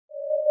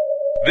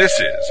This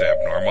is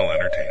Abnormal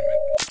Entertainment.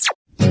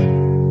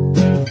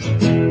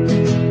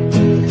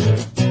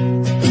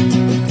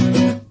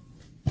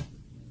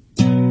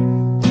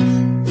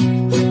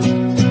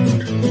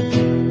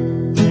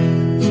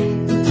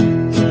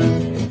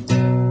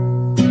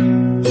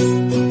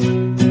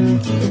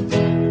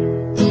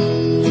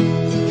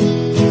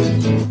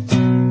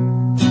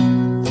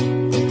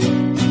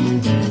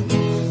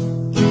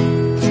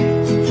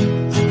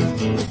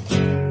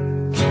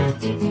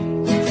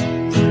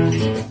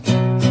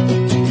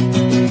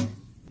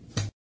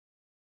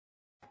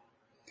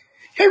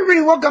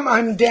 Welcome,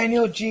 I'm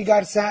Daniel G.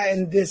 Garza,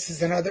 and this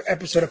is another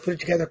episode of Put It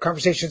Together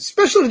Conversation,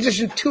 special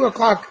edition, 2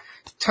 o'clock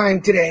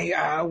time today.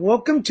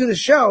 Welcome to the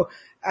show.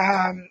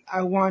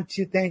 I want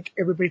to thank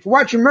everybody for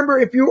watching. Remember,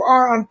 if you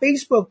are on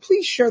Facebook,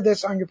 please share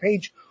this on your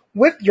page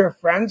with your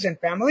friends and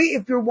family.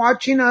 If you're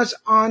watching us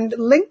on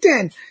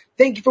LinkedIn,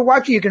 thank you for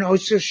watching. You can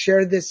also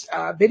share this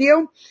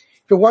video.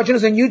 If you're watching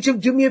us on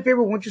YouTube, do me a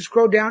favor. Won't you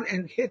scroll down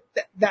and hit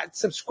that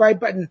subscribe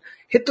button,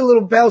 hit the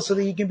little bell so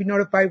that you can be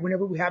notified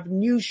whenever we have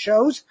new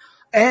shows.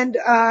 And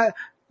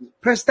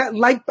press that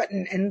like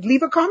button and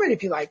leave a comment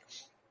if you like.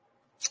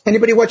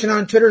 Anybody watching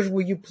on Twitter,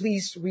 will you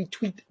please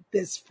retweet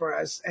this for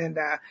us and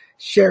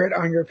share it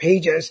on your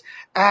pages?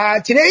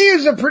 Today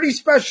is a pretty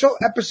special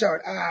episode.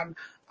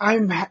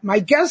 My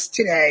guest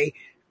today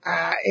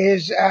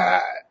is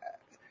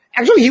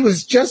actually, he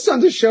was just on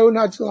the show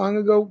not too long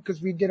ago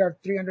because we did our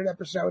 300th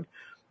episode.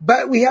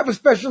 But we have a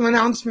special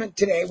announcement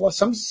today. Well,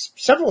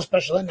 several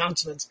special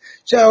announcements.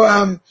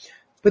 So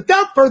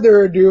without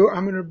further ado,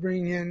 I'm going to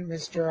bring in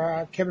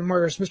Mr. Kevin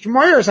Moyers. Mr.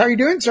 Moyers, how are you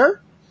doing,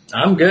 sir?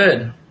 I'm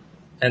good.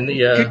 And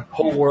the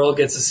whole world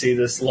gets to see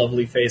this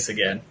lovely face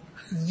again.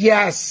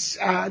 Yes,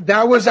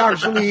 that was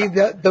actually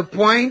the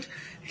point.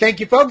 Thank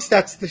you, folks.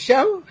 That's the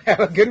show. Have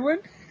a good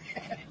one.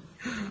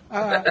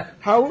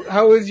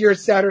 How is your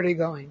Saturday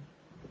going?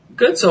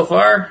 Good so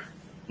far.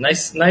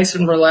 Nice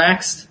and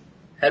relaxed.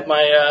 Had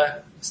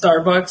my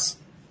Starbucks,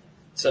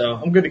 so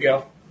I'm good to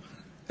go.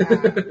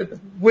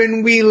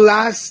 When we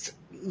last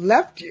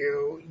left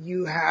you,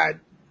 you had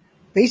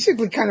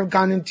basically kind of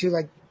gone into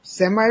like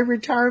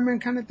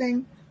semi-retirement kind of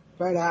thing,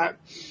 but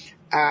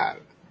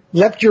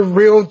left your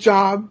real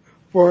job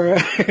for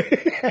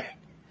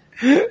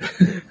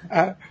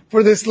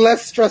for this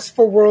less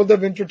stressful world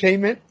of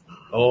entertainment.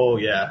 Oh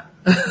yeah.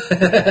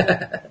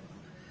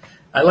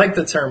 I like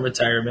the term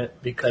retirement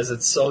because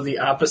it's so the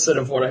opposite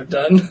of what I've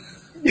done.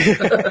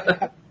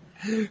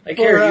 Like,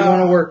 here, you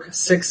want to work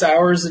 6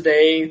 hours a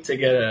day to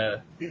get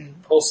a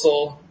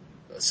postal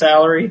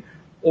salary,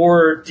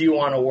 or do you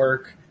want to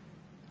work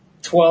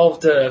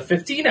 12 to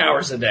 15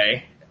 hours a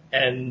day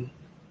and,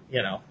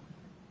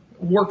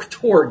 work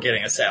toward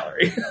getting a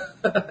salary?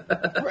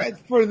 Right.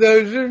 For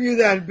those of you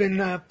that have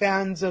been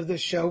fans of the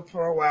show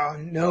for a while,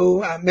 know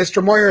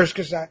Mr. Moyers,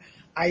 because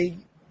I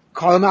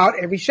call him out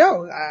every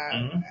show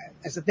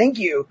as a thank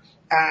you.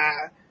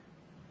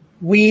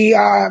 We're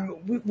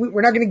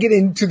not going to get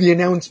into the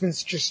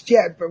announcements just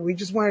yet, but we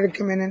just wanted to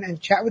come in and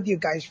chat with you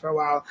guys for a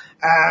while.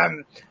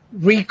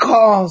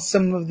 Recall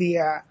some of the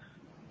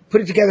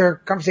put it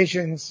together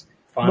conversations,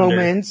 Fonder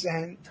moments,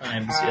 and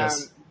times,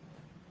 yes.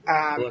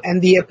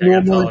 And the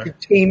abnormal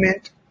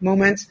entertainment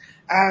moments.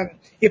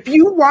 If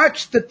you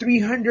watched the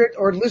 300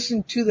 or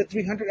listened to the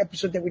 300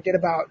 episode that we did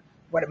about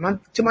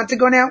 2 months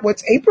ago now?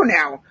 What's April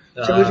now?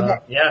 So it was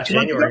about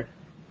January.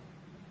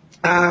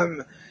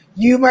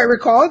 You might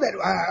recall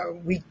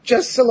that we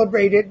just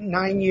celebrated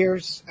 9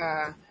 years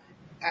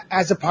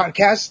as a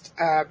podcast.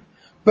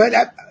 But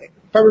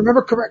if I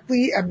remember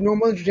correctly,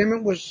 Abnormal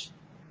Entertainment was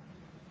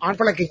on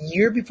for like a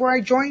year before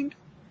I joined?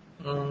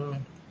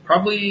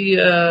 Probably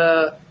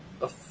a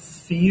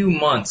few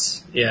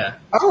months, yeah.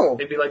 Oh.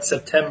 Maybe like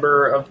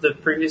September of the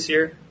previous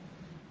year.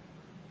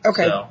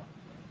 Okay. So.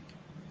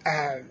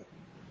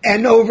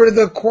 And over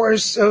the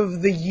course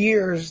of the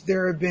years,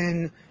 there have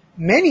been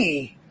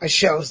many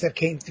shows that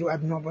came through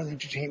Abnormal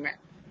Entertainment.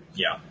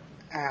 Yeah.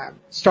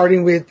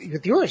 Starting with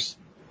yours.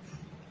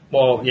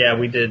 Well, yeah,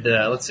 we did,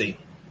 let's see.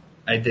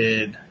 I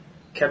did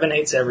Kevin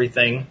Hates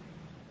Everything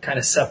kind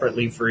of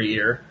separately for a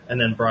year and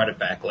then brought it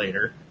back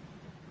later.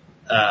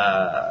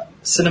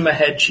 Cinema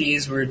Head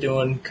Cheese we were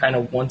doing kind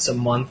of once a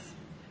month.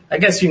 I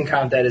guess you can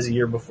count that as a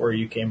year before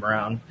you came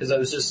around because it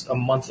was just a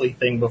monthly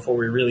thing before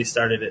we really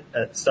started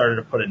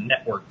to put a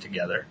network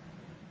together.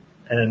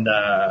 And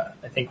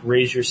I think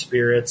Raise Your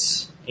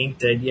Spirits, Ain't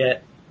Dead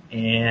Yet,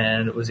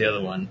 and what was the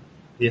other one?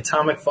 The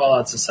Atomic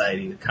Fallout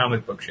Society, the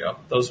comic book show.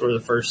 Those were the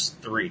first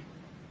 3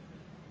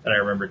 that I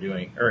remember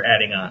doing or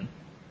adding on.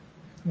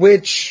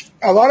 Which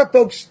a lot of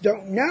folks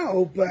don't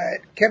know,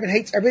 but Kevin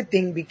Hates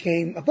Everything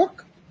became a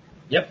book.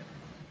 Yep.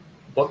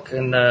 Book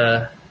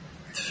and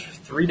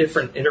 3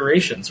 different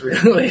iterations,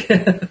 really.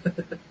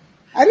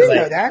 I didn't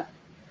know that.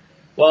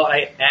 Well,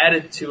 I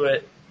added to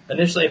it.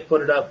 Initially, I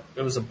put it up.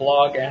 It was a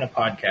blog and a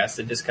podcast.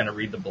 I just kind of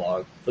read the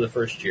blog for the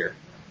first year.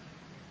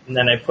 And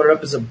then I put it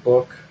up as a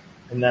book,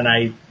 and then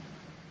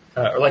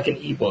or like an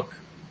ebook.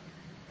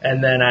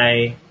 And then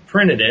I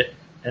printed it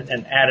and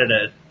then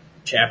added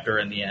chapter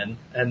in the end.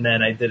 And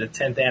then I did a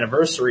 10th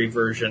anniversary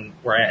version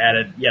where I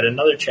added yet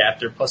another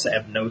chapter. Plus I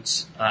have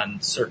notes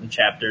on certain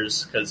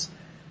chapters because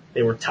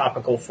they were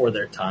topical for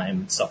their time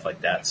and stuff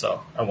like that.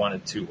 So I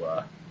wanted to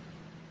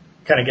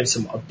kind of give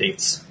some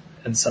updates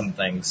and some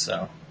things.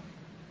 So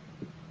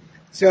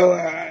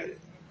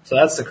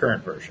that's the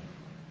current version.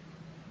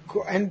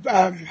 Cool. And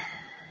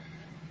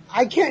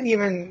I can't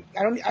even.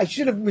 I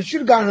should have. We should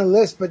have gotten a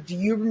list. But do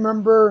you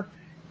remember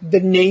the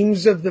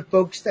names of the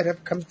folks that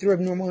have come through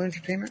Abnormal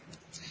Entertainment?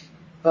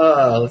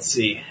 Let's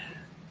see.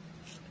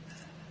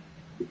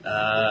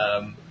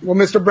 Well,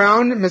 Mr.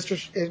 Brown,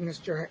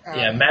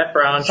 Mr. Matt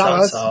Brown,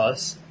 Sean Salas.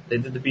 Salas. They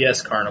did the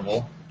BS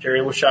Carnival. Jerry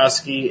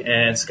Wachowski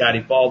and Scotty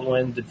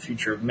Baldwin did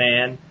Future of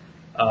Man.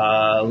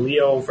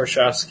 Leo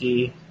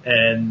Warshawski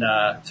and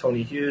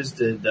Tony Hughes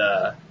did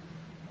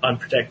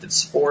Unprotected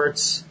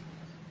Sports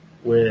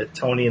with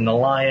Tony and the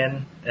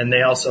Lion. And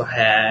they also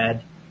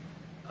had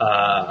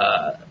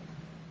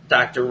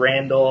Dr.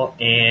 Randall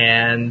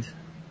and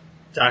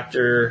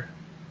Dr.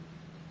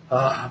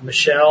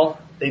 Michelle.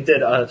 They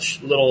did a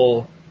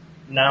little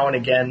now and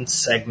again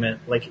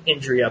segment, like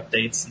injury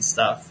updates and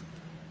stuff,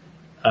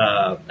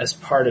 as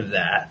part of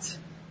that.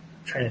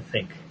 I'm trying to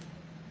think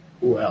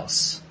who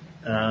else.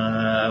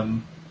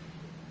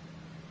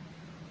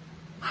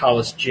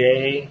 Hollis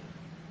J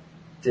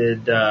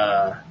did,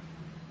 what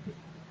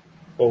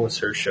was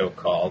her show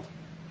called?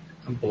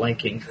 I'm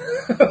blanking.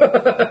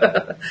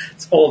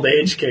 It's old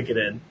age kicking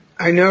in.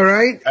 I know,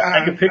 right?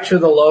 I can picture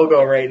the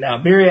logo right now.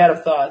 Myriad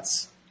of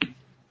Thoughts.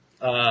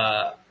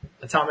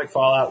 Atomic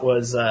Fallout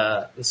was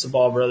the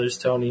Sabal brothers,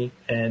 Tony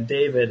and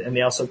David, and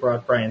they also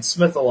brought Brian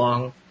Smith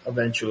along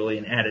eventually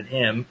and added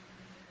him.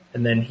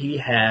 And then he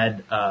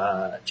had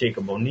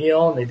Jacob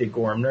O'Neill, and they did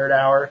Gorham Nerd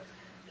Hour.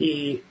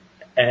 He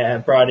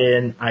brought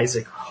in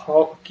Isaac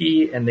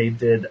Hawkey, and they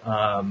did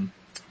a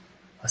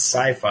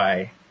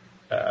sci-fi,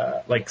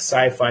 like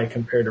sci-fi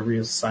compared to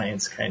real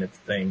science kind of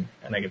thing.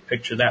 And I could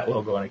picture that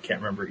logo, and I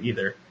can't remember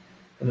either.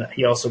 And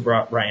he also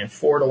brought Ryan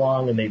Ford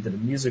along, and they did a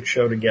music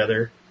show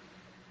together.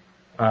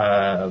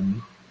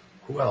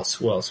 Who else?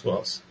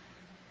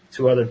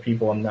 Two other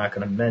people I'm not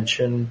going to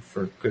mention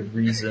for good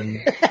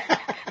reason.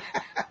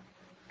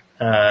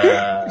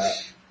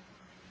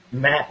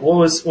 Matt, what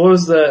was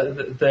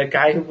the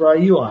guy who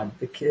brought you on?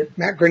 The kid?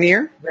 Matt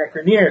Grenier? Matt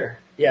Grenier,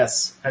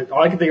 yes.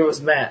 All I could think of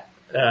was Matt.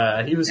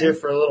 He was here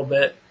for a little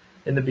bit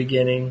in the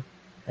beginning.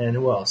 And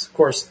who else? Of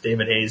course,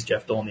 David Hayes,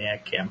 Jeff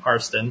Dolniak, Cam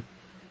Harston.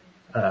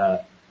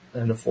 And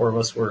the four of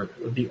us were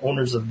the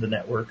owners of the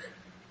network.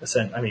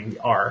 I mean, we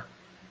are.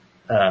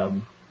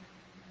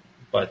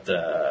 But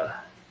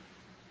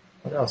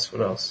what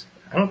else?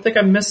 I don't think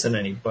I'm missing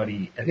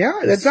anybody.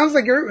 Yeah, that sounds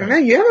like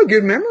you have a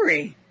good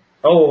memory.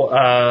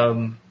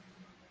 Takedown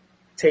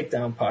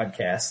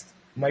Podcast.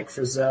 Mike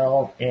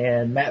Frizzell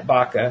and Matt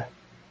Baca.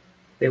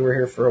 They were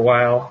here for a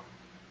while.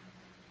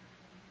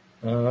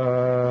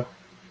 I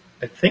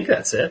think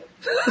that's it.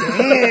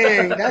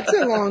 Dang, that's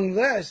a long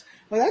list.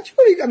 Well, that's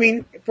pretty. I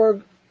mean,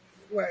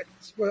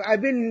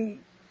 I've been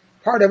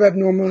part of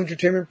Abnormal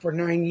Entertainment for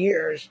 9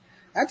 years.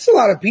 That's a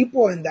lot of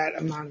people in that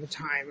amount of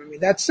time. I mean,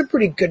 that's a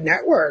pretty good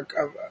network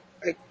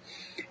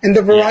and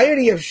the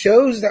variety of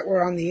shows that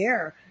were on the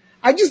air.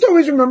 I just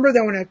always remember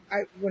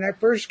that when I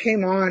first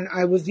came on,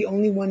 I was the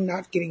only one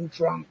not getting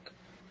drunk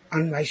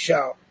on my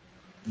show.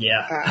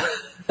 Yeah.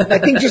 I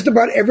think just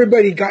about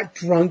everybody got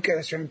drunk at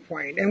a certain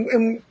point.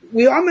 And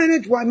we all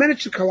managed, I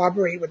managed to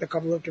collaborate with a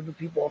couple of different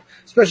people,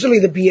 especially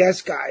the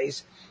BS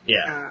guys.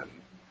 Yeah.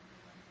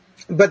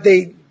 But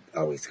they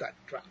always got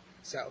drunk.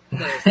 So.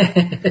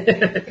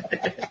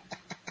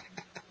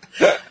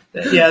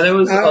 Yeah, there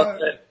was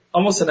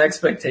almost an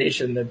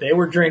expectation that they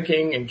were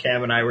drinking and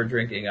Cam and I were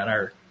drinking on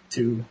our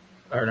two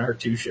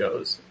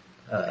shows.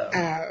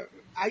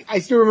 I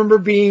still remember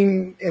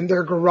being in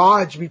their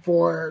garage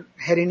before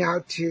heading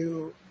out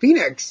to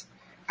Phoenix.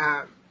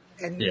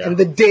 And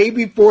the day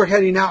before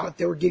heading out,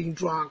 they were getting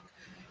drunk.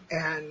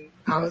 And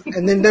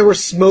then they were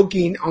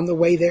smoking on the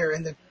way there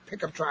in the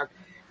pickup truck.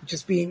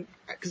 Just being,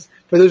 because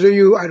for those of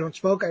you, I don't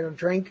smoke, I don't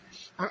drink.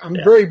 I'm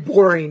very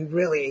boring,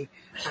 really.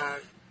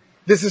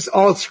 This is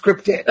all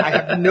scripted. I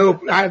have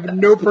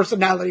no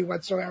personality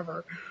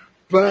whatsoever.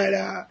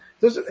 But,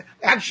 those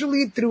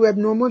actually through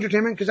Abnormal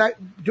Entertainment, because I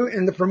do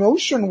in the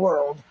promotion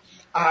world,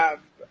 I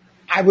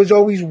was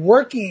always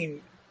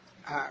working,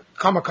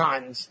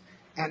 Comic-Cons,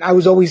 and I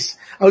was always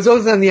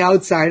on the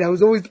outside. I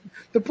was always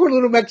the poor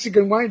little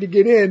Mexican wanting to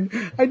get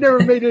in. I never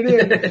made it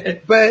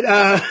in. But,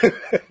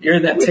 you're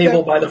in that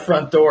table by the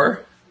front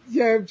door.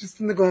 Yeah, I'm just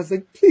in the glass,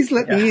 like, please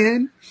let me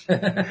in.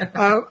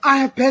 I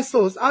have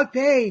pesos. I'll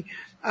pay.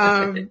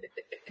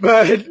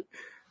 But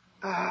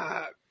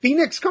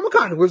Phoenix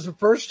Comic-Con was the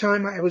first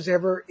time I was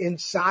ever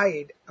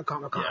inside a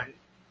Comic-Con.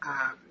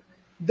 Yeah.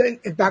 Then,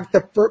 in fact,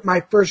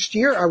 my first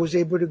year, I was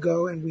able to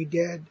go and we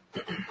did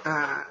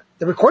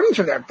the recordings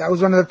from there. That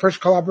was one of the first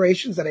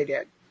collaborations that I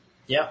did.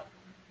 Yeah.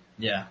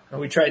 Yeah.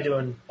 And we tried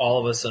doing all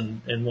of us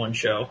in one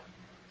show.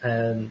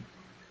 And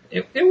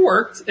it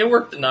worked. It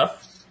worked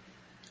enough.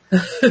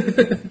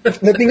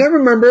 The thing I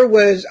remember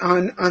was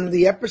on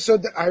the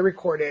episode that I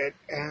recorded,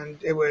 and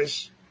it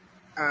was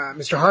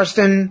Mr.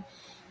 Harston.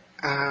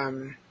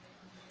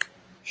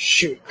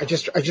 Shoot, I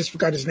just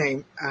forgot his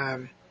name.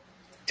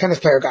 Tennis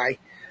player guy.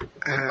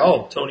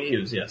 Tony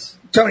Hughes, yes.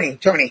 Tony,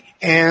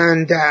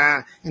 and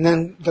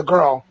then the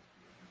girl.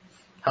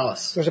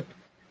 Hollis. There's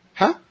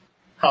huh?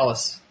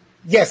 Hollis.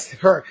 Yes,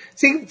 her.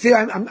 See,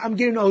 I'm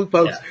getting old,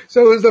 folks. Yeah.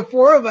 So it was the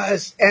four of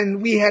us,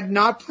 and we had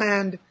not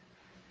planned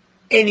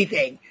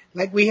anything.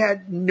 Like, we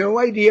had no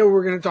idea what we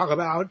were going to talk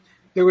about.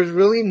 There was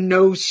really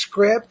no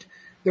script.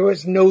 There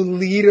was no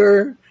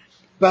leader.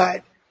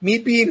 But me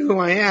being who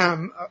I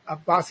am, a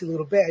bossy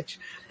little bitch,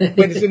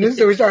 when as soon as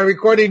we started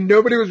recording,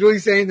 nobody was really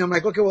saying, I'm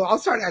like, okay, well, I'll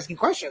start asking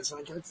questions. So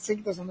let's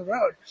take this on the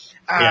road.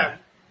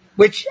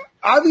 Which,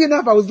 oddly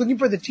enough, I was looking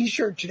for the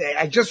T-shirt today.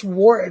 I just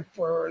wore it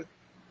for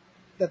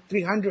the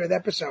 300th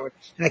episode,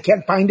 and I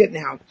can't find it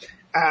now.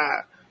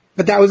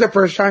 But that was the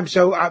first time.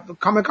 So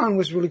Comic-Con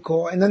was really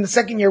cool. And then the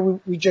second year,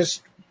 we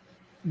just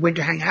went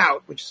to hang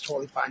out, which is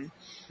totally fun.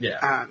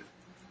 Yeah.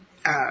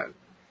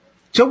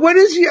 So what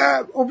is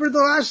over the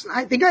last,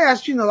 I think I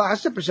asked you in the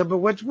last episode, but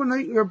what's one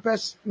of your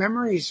best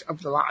memories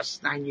of the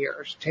last 9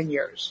 years, 10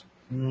 years?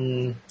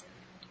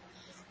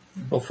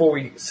 Before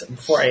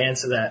I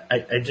answer that,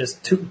 I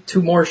just,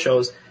 two more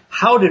shows.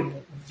 How did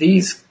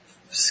these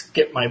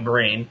skip my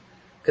brain?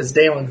 Because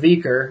Dalen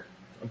Vieker,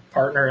 a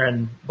partner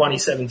in Bunny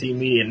 17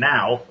 Media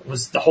now,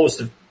 was the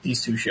host of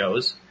these two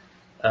shows.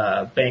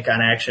 Bank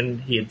on Action,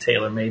 he had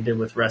TaylorMade did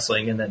with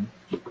wrestling, and then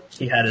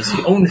he had his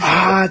own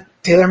show.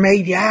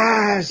 TaylorMade,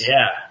 yes.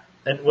 Yeah.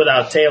 And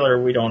without Taylor,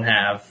 we don't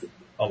have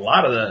a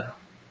lot of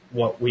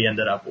what we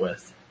ended up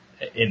with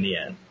in the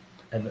end.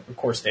 And of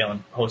course,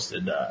 Dalen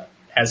hosted,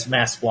 as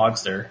Masked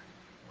Vlogster,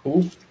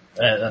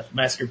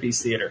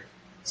 Masterpiece Theater.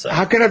 So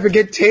how can I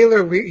forget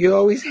Taylor? You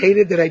always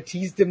hated that I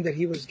teased him that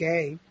he was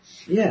gay.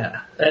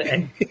 Yeah.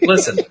 And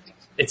listen,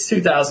 it's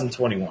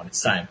 2021.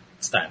 It's time.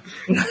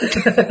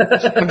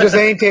 I'm just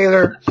saying,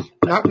 Taylor,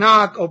 knock,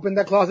 knock, open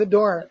that closet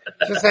door.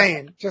 Just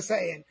saying.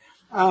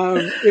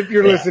 If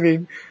you're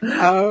listening.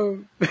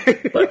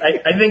 But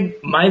I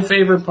think my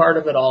favorite part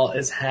of it all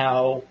is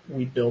how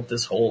we built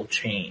this whole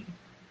chain.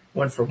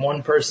 Went from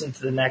one person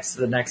to the next,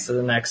 to the next, to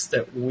the next,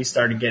 that we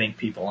started getting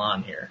people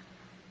on here.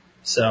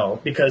 So,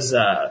 because,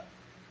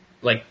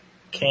 like,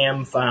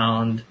 Cam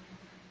found,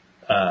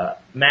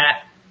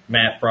 Matt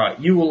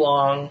brought you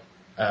along,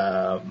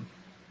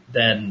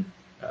 then,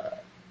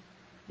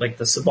 like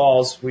the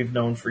Sabals we've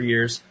known for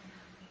years,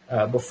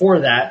 before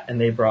that,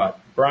 and they brought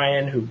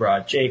Brian, who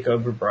brought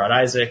Jacob, who brought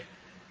Isaac.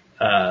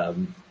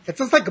 It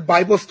sounds like a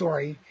Bible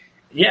story.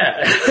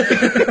 Yeah.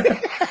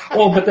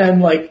 Well, but then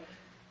like,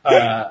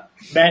 Matt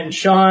and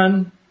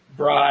Sean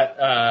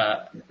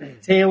brought,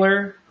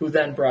 Taylor, who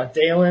then brought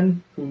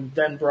Dalen, who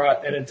then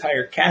brought an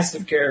entire cast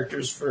of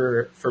characters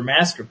for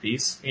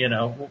Masterpiece,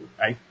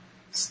 I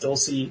still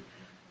see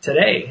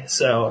today.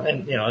 So,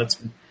 and it's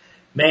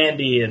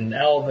Mandy and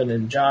Elvin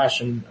and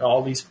Josh and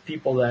all these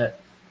people that,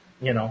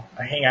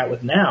 I hang out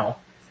with now,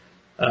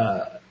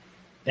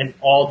 and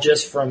all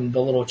just from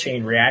the little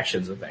chain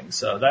reactions of things.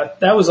 So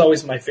that was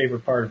always my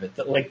favorite part of it,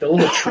 the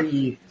little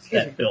tree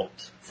that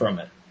built from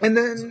it. And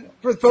then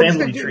for folks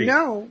that didn't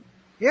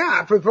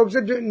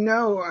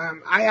know,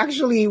 I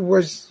actually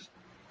was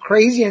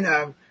crazy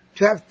enough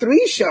to have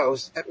 3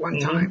 shows at one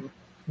time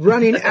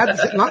running at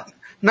the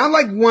not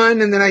like one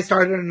and then I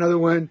started another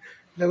one.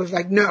 That was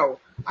like, no,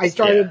 I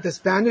started the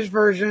Spanish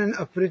version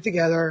of Put It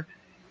Together,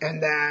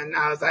 and then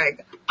I was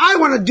like, I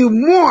want to do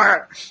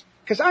more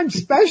because I'm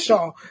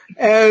special.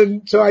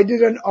 And so I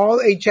did an all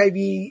HIV,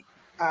 it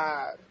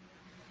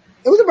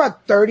was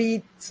about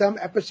 30 some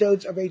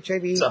episodes of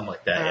HIV. Something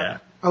like that, yeah.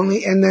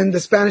 Only, and then the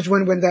Spanish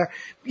one went there.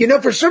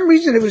 For some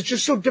reason it was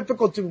just so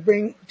difficult to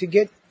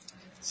get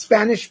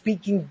Spanish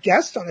speaking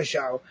guests on the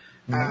show.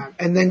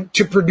 And then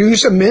to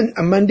produce a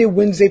Monday,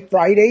 Wednesday,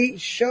 Friday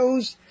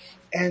shows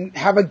and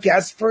have a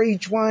guest for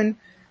each one.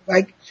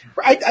 Like,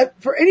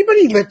 for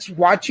anybody that's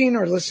watching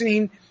or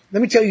listening,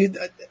 let me tell you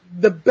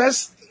the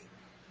best,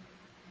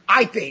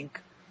 I think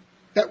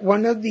that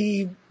one of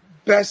the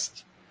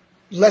best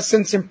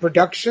lessons in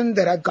production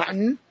that I've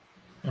gotten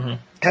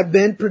have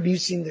been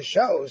producing the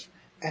shows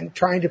and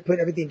trying to put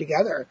everything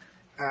together.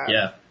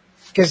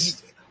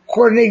 Because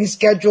coordinating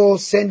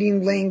schedules,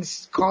 sending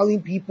links,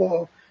 calling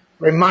people,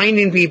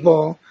 reminding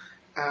people.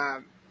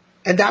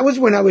 And that was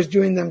when I was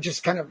doing them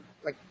just kind of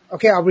like,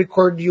 okay, I'll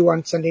record you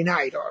on Sunday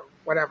night or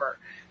whatever.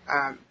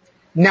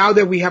 Now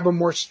that we have a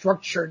more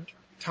structured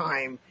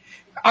time,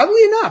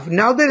 oddly enough,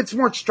 now that it's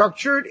more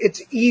structured,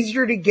 it's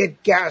easier to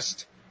get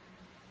guests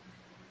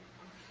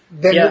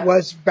than it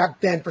was back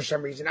then for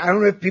some reason. I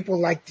don't know if people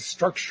like the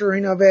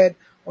structuring of it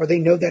or they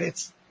know that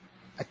it's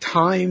a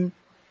time.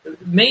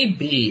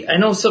 Maybe. I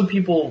know some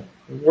people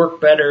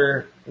work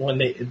better when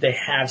they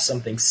have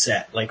something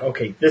set. Like,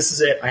 okay, this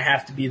is it. I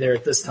have to be there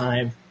at this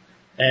time.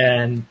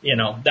 And,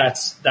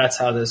 that's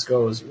how this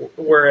goes.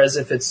 Whereas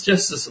if it's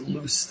just this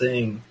loose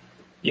thing,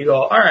 you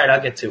go, all right,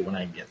 I'll get to it when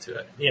I get to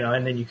it,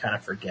 and then you kind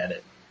of forget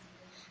it.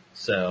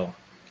 So.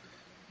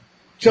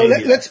 So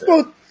Maybe let's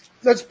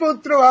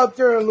both throw out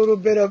there a little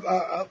bit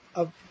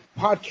of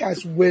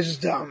podcast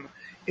wisdom.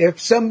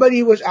 If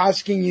somebody was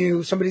asking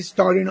you, somebody's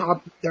starting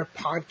up their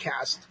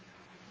podcast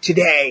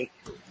today,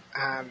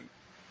 and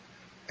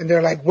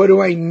they're like, "What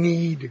do I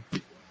need?"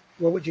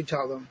 What would you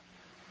tell them?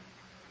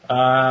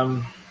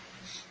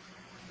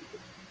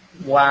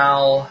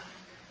 While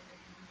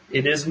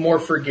it is more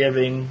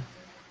forgiving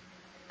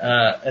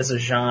as a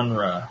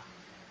genre,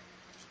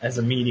 as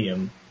a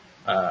medium,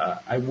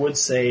 I would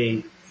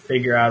say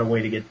figure out a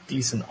way to get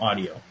decent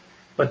audio.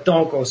 But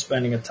don't go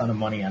spending a ton of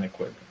money on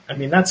equipment. I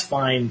mean, that's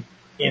fine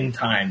in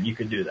time. You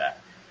could do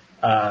that.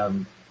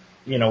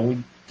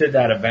 We did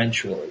that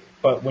eventually.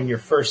 But when you're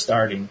first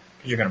starting,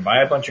 because you're going to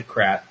buy a bunch of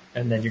crap,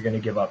 and then you're going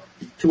to give up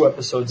 2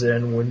 episodes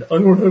in when I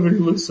don't have any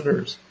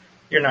listeners.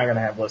 You're not going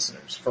to have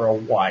listeners for a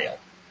while.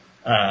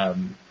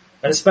 And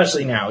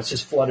especially now, it's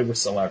just flooded with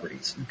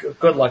celebrities.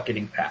 Good luck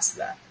getting past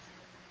that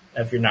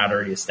if you're not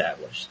already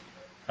established.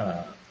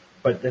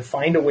 But to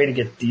find a way to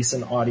get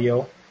decent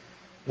audio,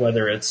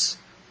 whether it's,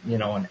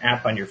 an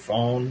app on your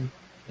phone,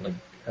 like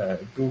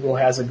Google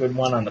has a good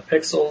one on the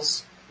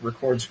Pixels,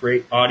 records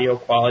great audio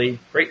quality,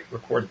 great,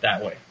 record it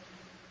that way.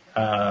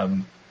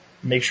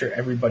 Make sure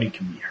everybody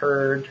can be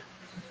heard,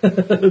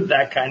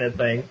 that kind of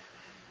thing.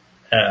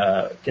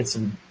 Get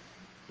some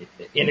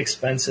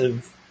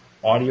inexpensive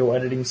audio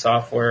editing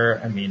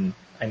software. I mean,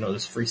 I know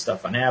there's free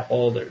stuff on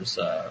Apple. There's,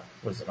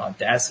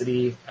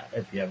 Audacity,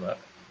 if you have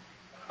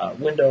a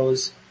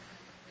Windows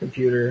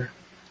computer.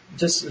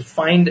 Just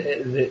find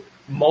the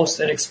most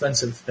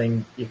inexpensive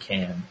thing you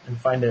can and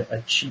find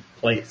a cheap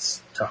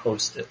place to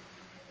host it.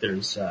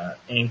 There's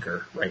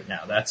Anchor right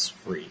now. That's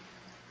free.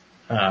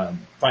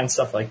 Find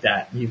stuff like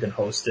that. You can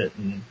host it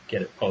and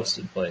get it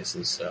posted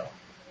places. So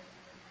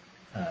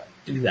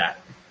do that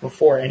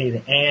before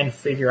anything and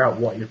figure out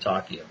what you're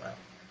talking about.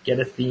 Get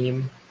a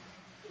theme,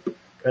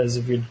 because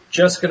if you're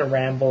just going to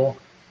ramble,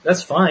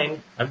 that's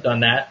fine. I've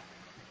done that.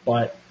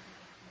 But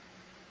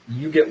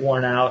you get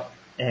worn out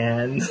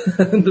and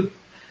the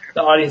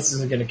audience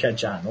isn't going to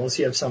catch on unless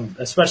you have some,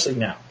 especially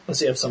now,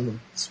 unless you have something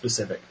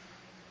specific.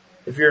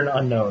 If you're an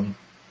unknown,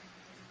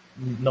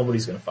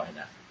 nobody's going to find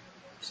that.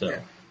 So.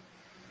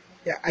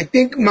 Yeah, I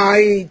think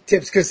my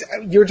tips, because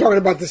you were talking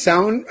about the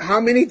sound, how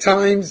many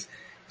times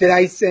did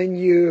I send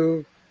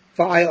you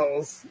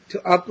files to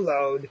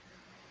upload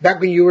back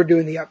when you were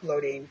doing the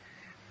uploading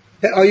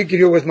that all you could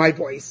hear was my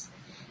voice?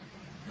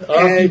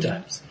 A few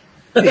times.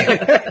 And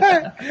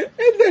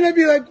then I'd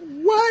be like,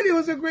 what? It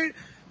was a great...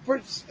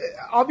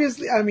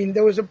 Obviously, I mean,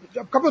 there was a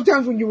couple of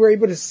times when you were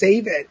able to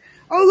save it.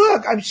 Oh,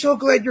 look, I'm so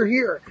glad you're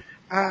here.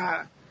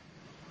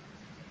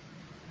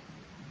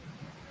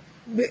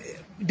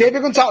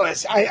 David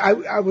Gonzalez,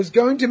 I was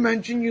going to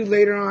mention you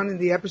later on in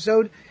the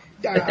episode,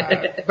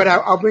 but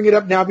I'll bring it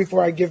up now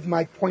before I give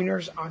my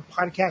pointers on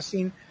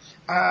podcasting.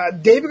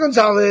 David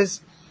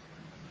Gonzalez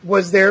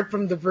was there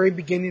from the very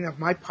beginning of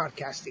my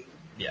podcasting.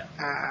 Yeah.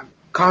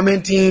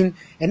 Commenting,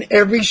 and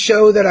every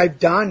show that I've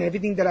done,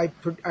 everything that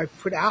I've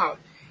put out,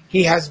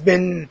 he has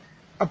been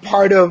a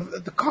part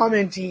of the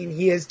commenting.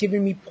 He has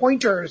given me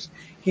pointers.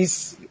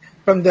 He's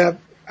from the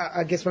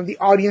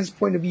audience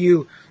point of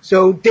view.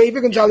 So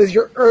David Gonzalez,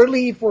 you're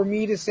early for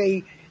me to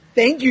say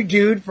thank you,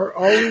 dude, for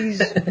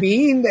always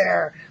being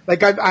there.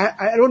 Like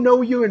I don't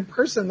know you in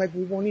person. Like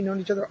we've only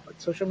known each other on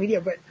social media,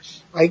 but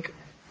like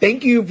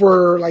thank you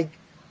for like.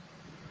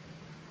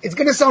 It's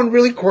gonna sound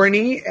really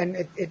corny, and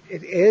it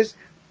is,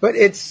 but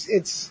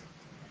it's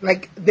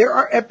like there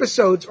are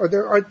episodes or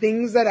there are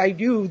things that I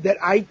do that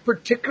I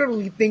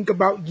particularly think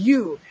about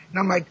you, and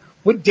I'm like,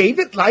 would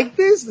David like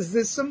this? Is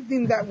this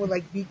something that would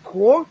like be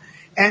cool?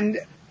 And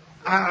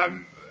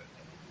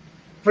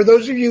for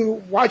those of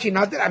you watching,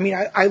 not that, I mean,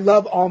 I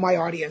love all my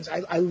audience.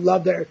 I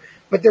love that.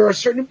 But there are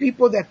certain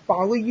people that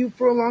follow you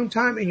for a long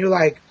time, and you're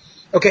like,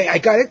 okay, I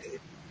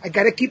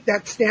gotta keep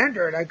that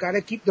standard. I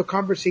gotta keep the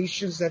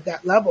conversations at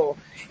that level.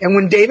 And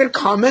when David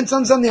comments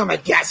on something, I'm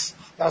like, yes,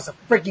 that was a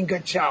freaking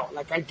good show.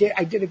 Like I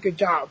did a good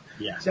job.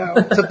 Yeah. So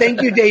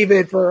thank you,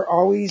 David, for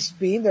always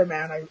being there,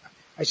 man.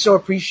 I so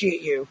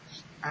appreciate you.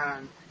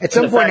 At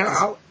some point,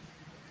 I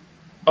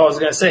was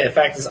going to say, the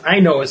fact is, I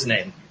know his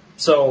name.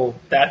 So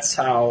that's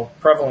how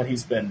prevalent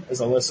he's been as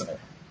a listener.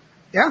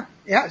 Yeah.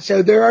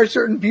 So there are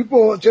certain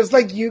people, just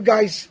like you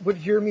guys would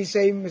hear me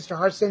say Mr.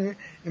 Hudson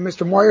and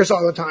Mr. Moyers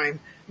all the time,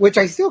 which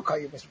I still call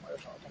you Mr.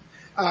 Moyers all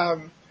the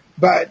time.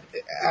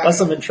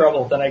 Unless I'm in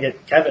trouble, then I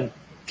get Kevin.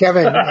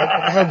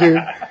 I do.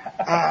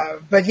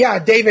 But yeah,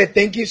 David,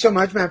 thank you so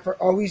much, man, for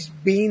always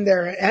being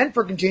there and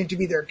for continuing to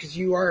be there, because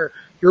you're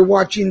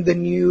watching the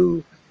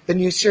new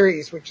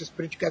series, which is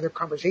Put It Together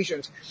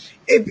Conversations.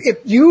 If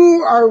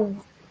you are,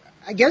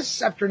 I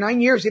guess after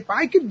 9 years, if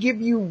I could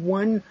give you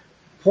one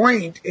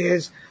point,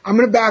 is I'm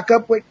going to back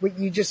up what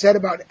you just said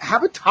about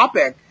have a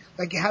topic,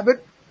 like have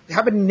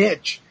a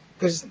niche,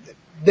 because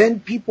then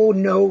people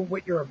know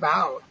what you're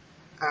about.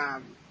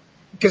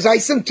 Because I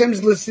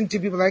sometimes listen to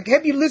people like,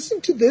 have you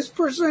listened to this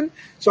person?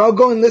 So I'll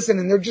go and listen,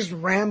 and they're just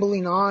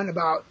rambling on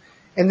about,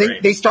 And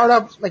they start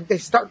off, like, they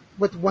start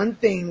with one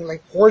thing,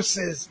 like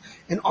horses,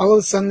 and all of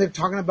a sudden they're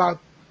talking about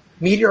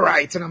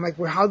meteorites. And I'm like,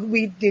 well, how did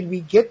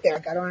we get there?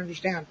 Like, I don't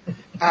understand.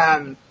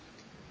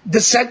 The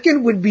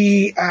second would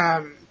be, if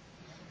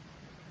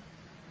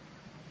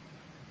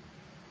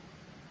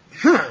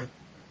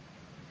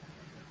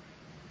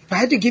I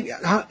had to give,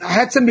 I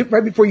had some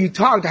right before you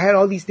talked. I had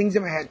all these things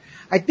in my head.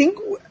 I think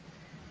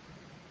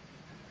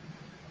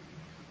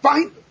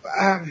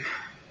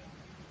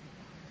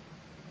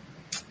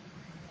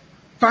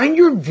find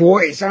your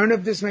voice. I don't know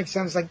if this makes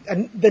sense. Like,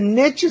 the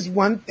niche is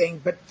one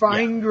thing, but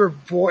find your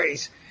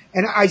voice.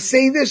 And I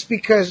say this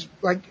because,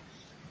 like,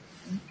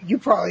 you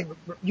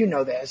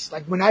know this.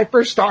 Like, when I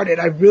first started,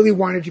 I really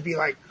wanted to be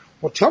like,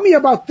 well, tell me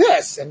about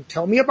this and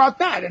tell me about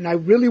that. And I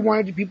really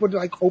wanted people to,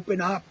 like,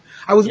 open up.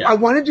 I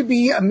wanted to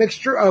be a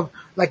mixture of,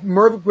 like,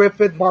 Merv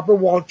Griffith, Barbara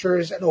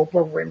Walters, and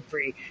Oprah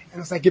Winfrey. And I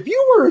was like, if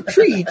you were a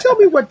tree, tell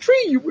me what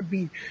tree you would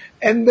be.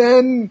 And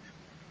then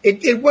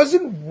it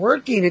wasn't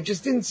working. It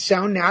just didn't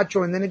sound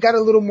natural. And then it got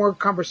a little more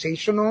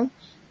conversational.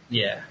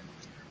 Yeah.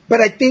 But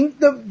I think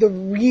the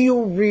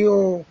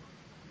real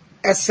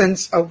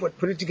essence of what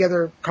Put It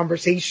Together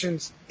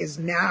Conversations is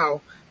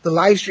now, the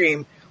live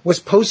stream, was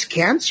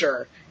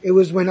post-cancer. It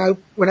was when I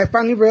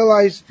finally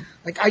realized,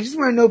 like, I just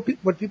want to know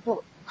what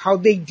people, how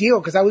they deal,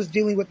 because I was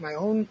dealing with my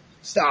own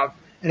stuff,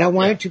 and I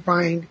wanted to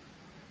find,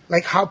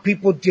 like, how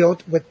people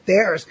dealt with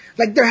theirs.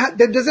 Like, there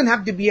doesn't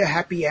have to be a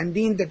happy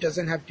ending. There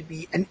doesn't have to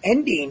be an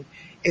ending.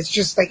 It's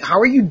just like, how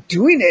are you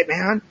doing it,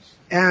 man?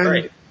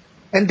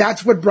 And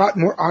that's what brought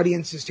more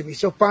audiences to me.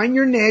 So find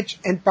your niche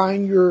and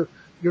find your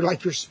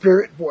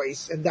spirit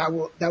voice, and that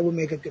will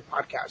make a good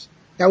podcast.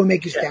 That will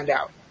make you stand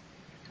out.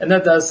 And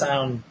that does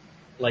sound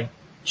like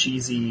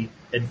cheesy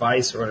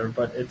advice or whatever,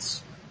 but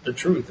it's the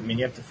truth. I mean,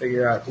 you have to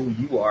figure out who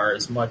you are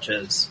as much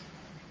as,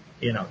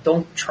 you know,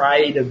 don't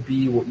try to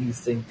be what you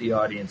think the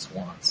audience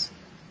wants,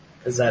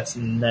 because that's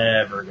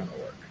never going to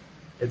work.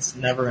 It's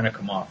never going to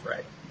come off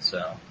right.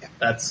 So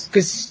that's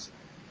because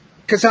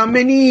how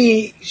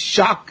many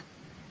shock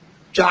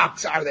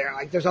jocks are there?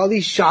 Like, there's all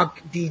these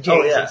shock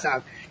DJs and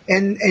stuff,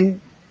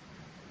 and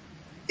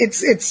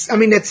it's I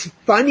mean, it's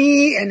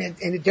funny and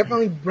it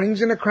definitely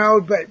brings in a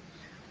crowd, but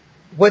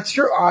what's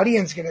your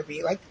audience going to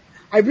be? Like,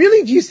 I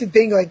really used to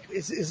think, like,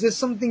 is this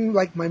something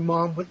like my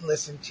mom would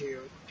listen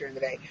to during the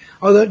day?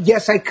 Although,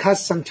 yes, I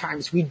cuss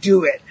sometimes. We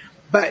do it.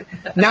 But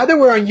now that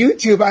we're on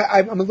YouTube,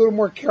 I'm a little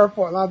more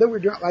careful. Now that we're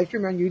doing live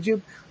stream on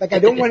YouTube, like, I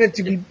don't want it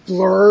to be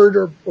blurred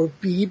or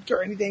beeped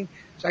or anything.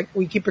 So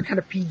we keep it kind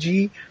of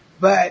PG.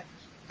 But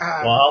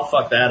well, I'll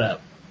fuck that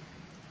up.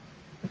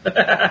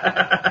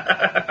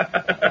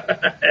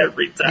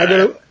 Every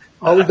time.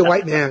 Always the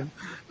white man.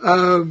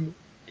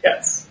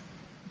 Yes.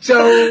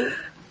 So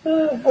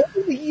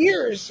over the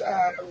years,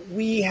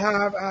 we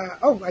have.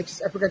 I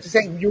forgot to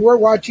say, you were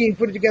watching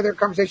Put It Together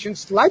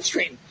Conversations live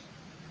stream.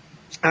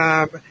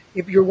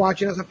 If you're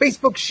watching us on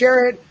Facebook,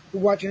 share it. If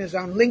you're watching us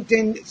on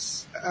LinkedIn,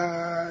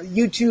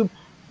 YouTube,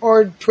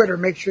 or Twitter,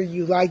 make sure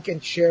you like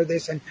and share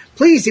this. And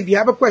please, if you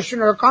have a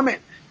question or a comment,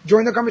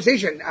 join the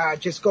conversation.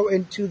 Just go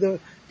into the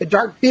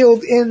dark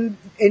field in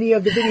any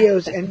of the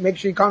videos and make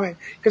sure you comment.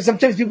 Because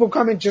sometimes people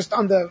comment just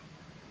on the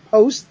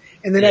post,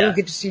 and then I don't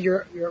get to see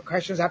your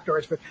questions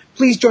afterwards. But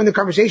please join the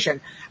conversation.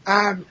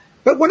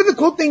 But one of the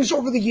cool things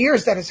over the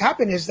years that has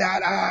happened is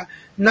that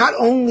not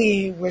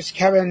only was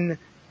Kevin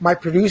my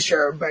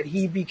producer, but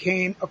he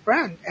became a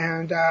friend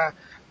and a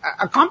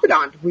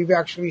confidant. We've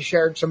actually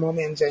shared some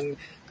moments, and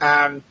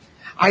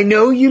I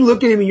know you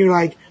look at him and you're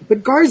like,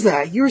 but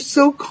Garza, you're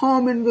so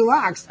calm and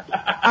relaxed.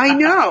 I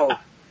know.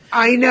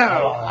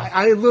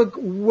 I look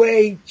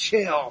way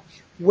chill.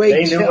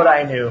 They knew what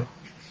I knew.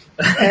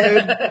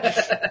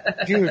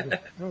 And, dude,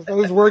 I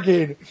was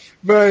working.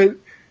 But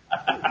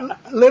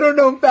little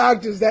known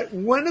fact is that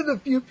one of the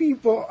few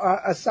people,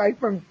 aside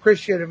from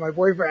Christian and my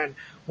boyfriend,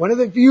 one of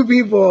the few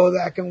people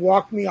that can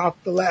walk me off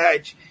the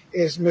ledge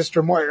is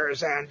Mr.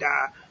 Moyers. And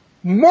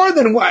more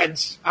than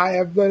once, I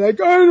have been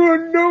like, I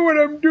don't know what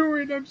I'm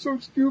doing. I'm so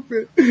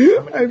stupid.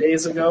 How many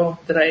days ago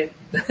did I?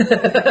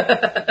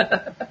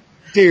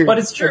 Dude, but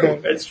it's true.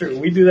 Okay. It's true.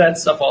 We do that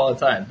stuff all the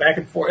time. Back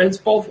and forth. It's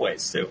both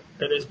ways, too.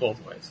 It is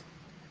both ways.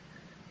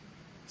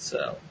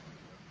 So,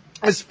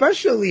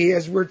 especially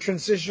as we're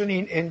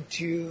transitioning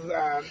into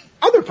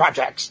other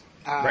projects.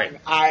 Right.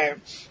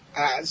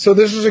 So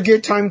this is a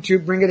good time to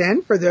bring it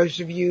in for those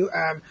of you.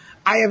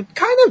 I have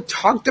kind of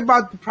talked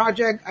about the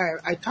project.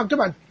 I talk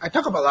about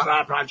a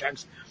lot of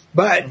projects,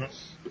 but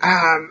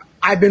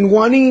I've been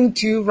wanting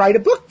to write a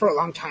book for a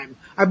long time.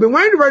 I've been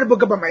wanting to write a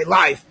book about my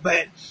life,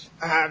 but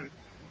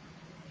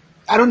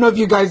I don't know if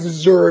you guys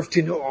deserve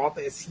to know all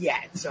this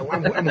yet. So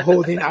I'm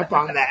holding up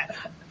on that.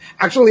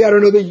 Actually, I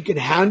don't know that you can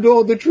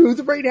handle the truth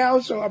right now,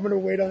 so I'm going to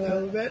wait on that a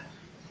little bit.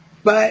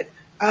 But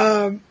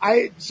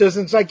so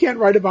since I can't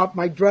write about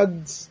my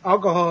drugs,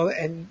 alcohol,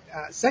 and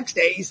sex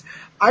days,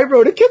 I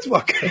wrote a kid's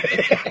book.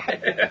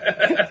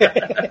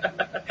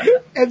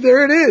 And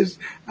there it is.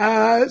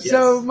 Yes.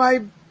 So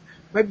my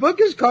My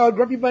book is called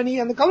Grumpy Bunny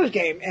and the Colors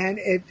Game, and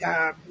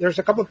there's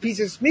a couple of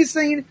pieces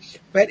missing,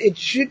 but it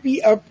should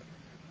be up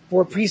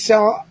for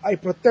pre-sale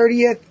April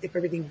 30th if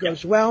everything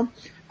goes well.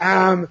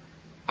 I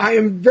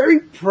am very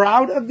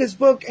proud of this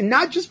book, and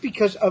not just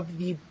because of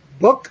the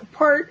book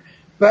part,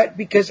 but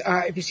because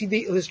if you see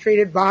the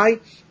illustrated by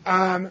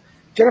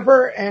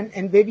Jennifer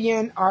and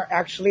Vivian are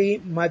actually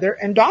mother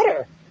and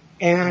daughter.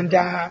 And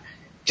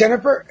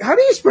Jennifer, how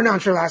do you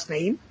pronounce her last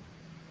name?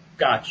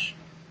 Gotch.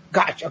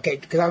 Gotch, okay,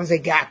 because I was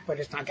going to say Gak, but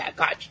it's not Gak,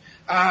 Gotch.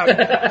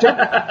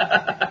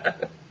 I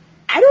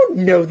don't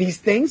know these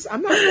things.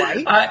 I'm not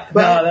white.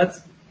 No,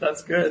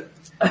 that's good.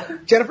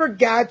 Jennifer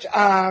Gach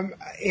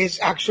is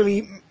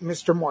actually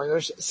Mr.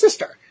 Moyer's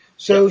sister.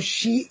 So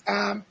she,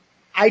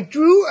 I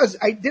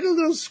did a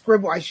little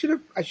scribble. I should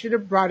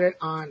have brought it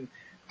on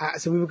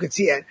so people could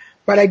see it.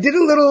 But I did a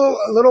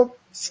little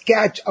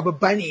sketch of a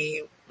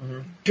bunny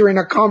during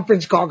a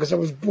conference call because I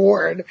was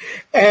bored,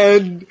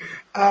 and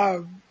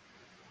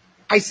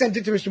I sent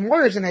it to Mr.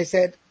 Moyers and I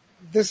said,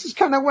 "This is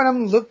kind of what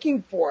I'm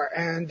looking for."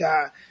 And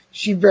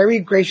she very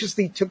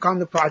graciously took on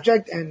the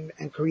project and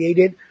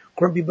created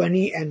Grumpy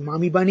Bunny and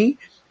Mommy Bunny.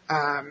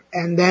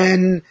 And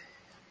then,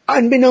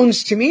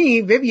 unbeknownst to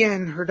me,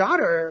 Vivian, her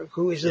daughter,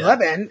 who is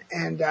 11,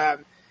 and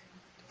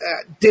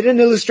did an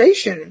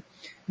illustration.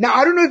 Now,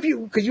 I don't know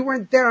because you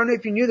weren't there, I don't know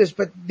if you knew this,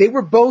 but they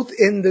were both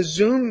in the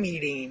Zoom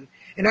meeting,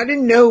 and I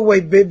didn't know why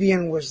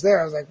Vivian was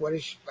there. I was like, what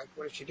is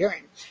she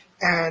doing?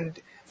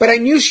 But I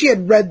knew she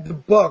had read the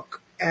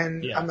book,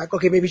 and I'm like,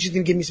 okay, maybe she's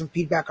going to give me some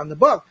feedback on the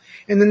book.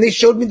 And then they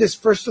showed me this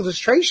first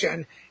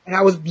illustration, and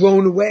I was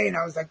blown away, and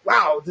I was like,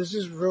 wow, this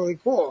is really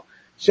cool.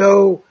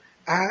 So,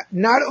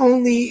 not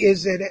only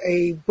is it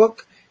a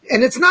book,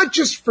 and it's not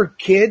just for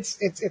kids,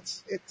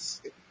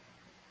 it's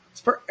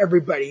for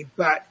everybody,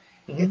 but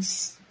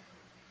it's,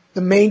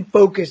 the main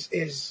focus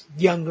is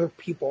younger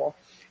people.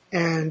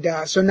 And,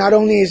 so not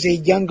only is it a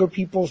younger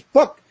people's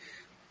book,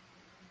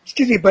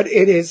 but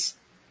it is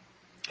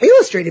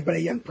illustrated by a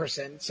young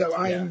person. So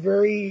I am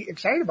very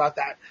excited about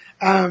that.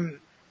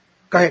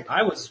 Go ahead.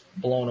 I was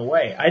blown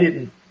away. I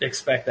didn't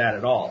expect that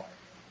at all.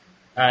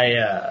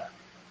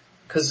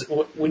 Because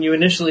when you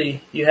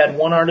had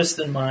one artist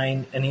in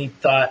mind and he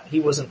thought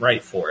he wasn't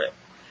right for it,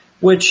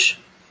 which,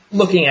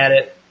 looking at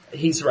it,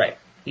 he's right.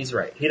 He's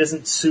right. He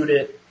doesn't suit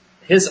it.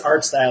 His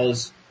art style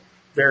is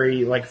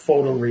very like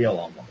photoreal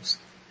almost.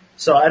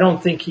 So I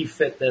don't think he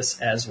fit this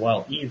as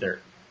well either,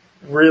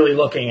 really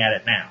looking at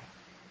it now.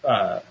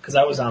 Because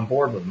I was on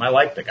board with him. I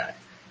liked the guy.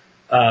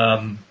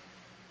 And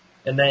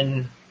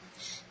then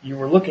you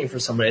were looking for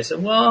somebody. I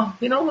said, well,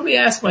 let me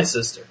ask my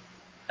sister.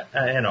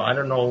 I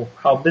don't know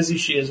how busy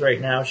she is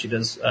right now. She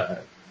does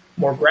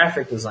more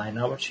graphic design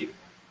now, but she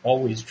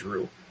always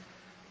drew.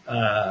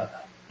 I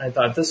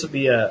thought this would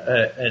be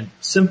a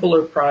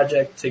simpler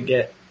project to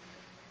get,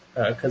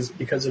 because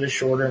it is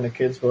shorter in the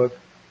kids' book,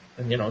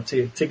 and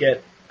to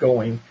get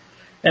going.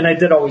 And I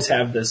did always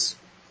have this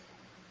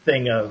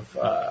thing of,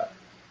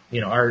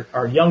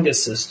 our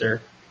youngest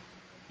sister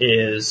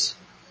is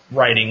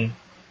writing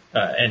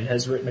and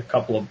has written a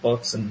couple of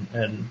books,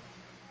 and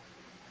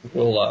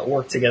we'll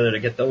work together to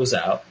get those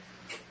out.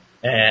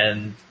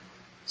 And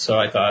so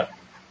I thought,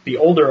 the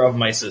older of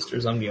my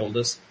sisters, I'm the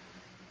oldest,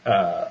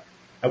 I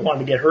wanted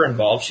to get her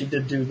involved. She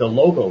did do the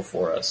logo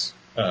for us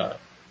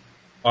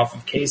off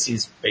of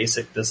Casey's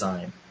basic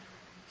design.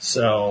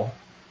 So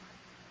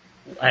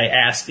I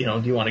asked, do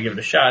you want to give it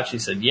a shot? She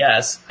said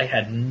yes. I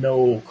had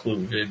no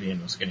clue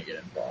Vivian was going to get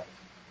involved.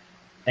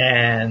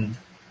 And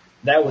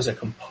that was a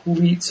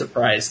complete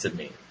surprise to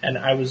me. And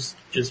I was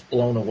just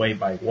blown away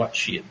by what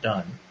she had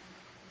done.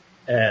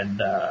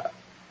 And,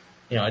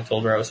 I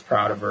told her I was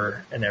proud of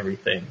her and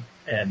everything.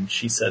 And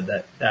she said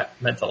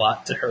that meant a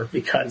lot to her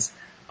because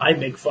I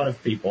make fun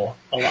of people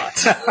a lot.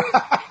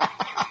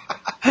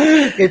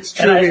 It's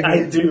true. And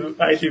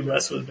I do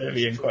mess with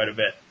Vivian quite a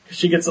bit.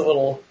 She gets a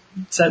little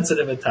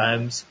sensitive at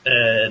times,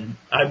 and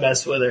I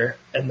mess with her,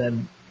 and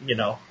then,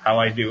 how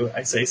I do,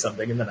 I say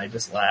something, and then I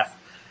just laugh,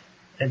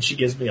 and she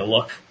gives me a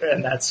look,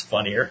 and that's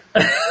funnier.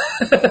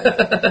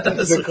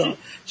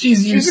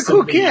 She's a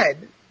cool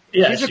kid.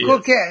 Yeah, she's a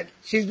cool kid.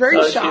 She's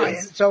very shy,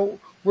 and so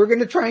we're going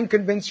to try and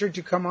convince her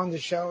to come on the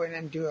show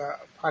and do a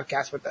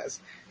podcast with us.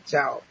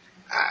 So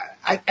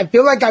I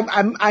feel like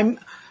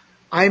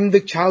I'm the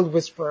child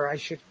whisperer. I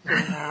should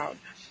bring out.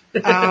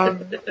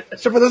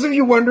 So for those of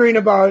you wondering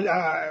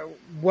about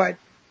what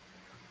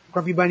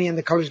Grumpy Bunny and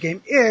the Colors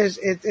Game is,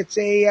 it's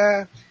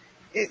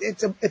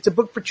a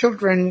book for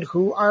children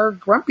who are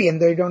grumpy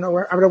and they don't know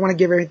where. I don't want to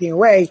give anything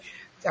away.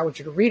 I want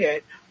you to read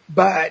it,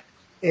 but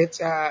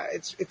it's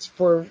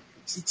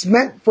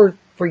meant for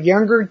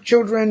younger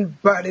children,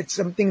 but it's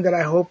something that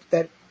I hope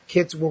that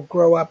kids will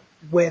grow up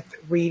with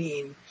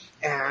reading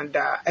and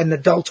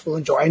adults will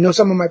enjoy. I know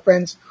some of my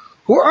friends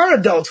who are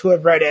adults who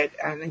have read it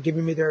and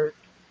giving me their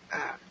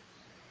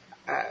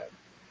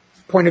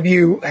point of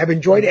view have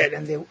enjoyed it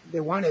and they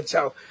want it.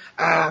 So,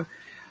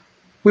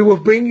 we will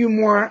bring you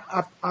more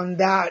up on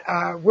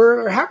that.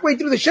 We're halfway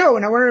through the show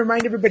and I want to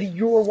remind everybody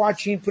you are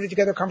watching Put It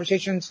Together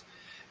Conversations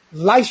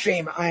live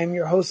stream. I am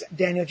your host,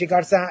 Daniel J.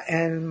 Garza,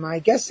 and my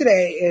guest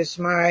today is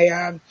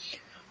my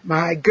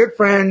good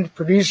friend,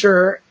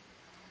 producer,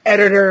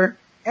 editor,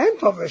 and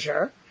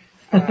publisher,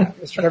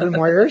 Mr. Kevin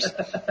Moyers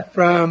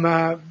from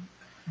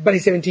Buddy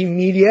 17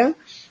 Media.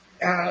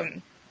 I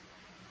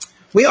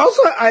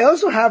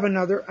also have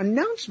another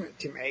announcement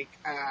to make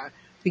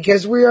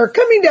because we are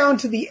coming down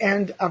to the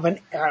end of an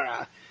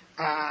era.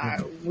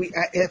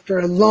 After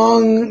a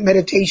long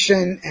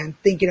meditation and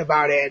thinking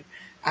about it,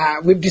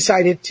 we've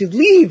decided to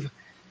leave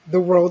the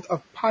world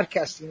of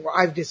podcasting. Well,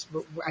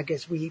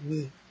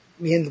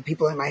 me and the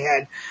people in my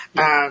head,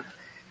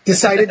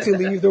 decided to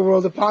leave the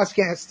world of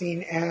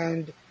podcasting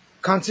and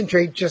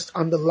concentrate just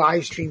on the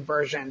live stream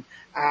version.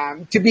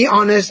 To be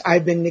honest,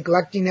 I've been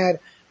neglecting it.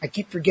 I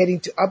keep forgetting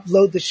to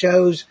upload the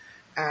shows.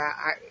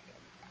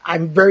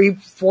 I'm very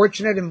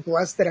fortunate and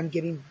blessed that I'm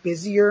getting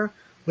busier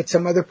with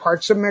some other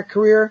parts of my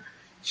career.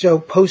 So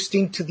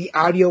posting to the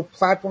audio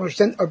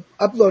platforms or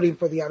uploading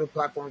for the audio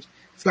platforms,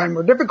 it's gotten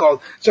more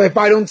difficult. So if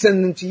I don't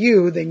send them to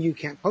you, then you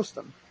can't post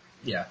them.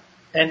 Yeah.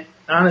 And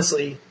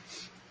honestly,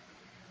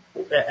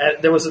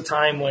 there was a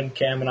time when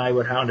Cam and I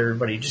would hound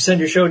everybody. Did you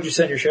send your show? Did you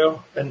send your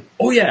show? And,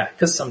 oh yeah,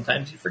 because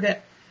sometimes you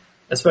forget,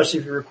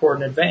 especially if you record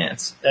in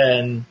advance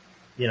and,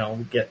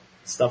 get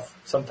stuff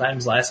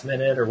sometimes last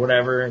minute or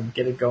whatever and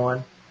get it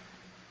going.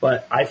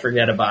 But I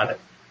forget about it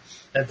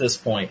at this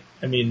point.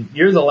 I mean,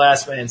 you're the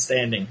last man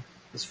standing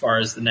as far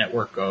as the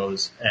network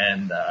goes.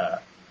 And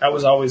I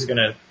was always going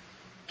to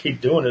keep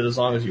doing it as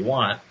long as you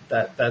want.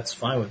 That's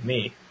fine with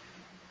me.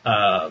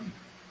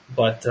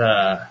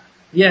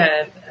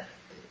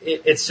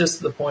 It's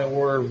just the point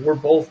where we're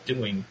both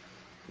doing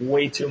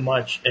way too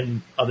much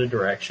in other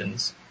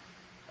directions.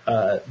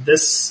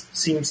 This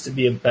seems to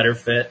be a better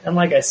fit. And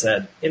like I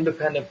said,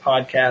 independent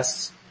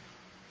podcasts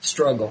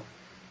struggle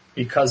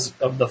because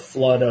of the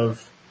flood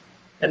of,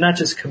 and not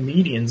just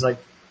comedians, like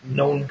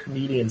known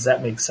comedians,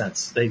 that makes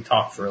sense. They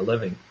talk for a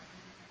living.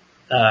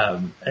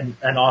 And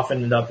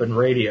often end up in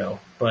radio,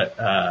 but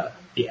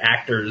the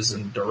actors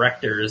and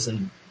directors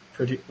and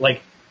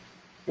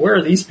where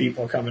are these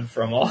people coming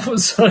from all of a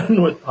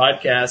sudden with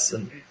podcasts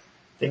and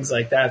things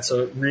like that?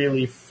 So it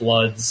really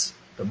floods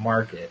the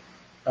market.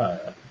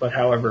 But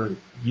however,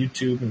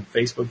 YouTube and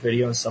Facebook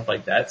video and stuff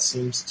like that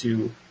seems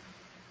to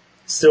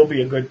still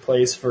be a good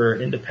place for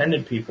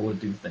independent people to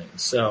do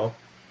things. So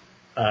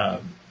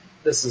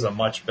this is a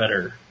much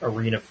better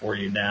arena for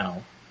you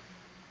now.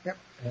 Yep.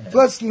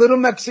 Plus Little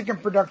Mexican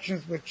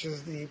Productions, which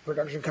is the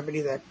production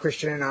company that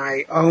Christian and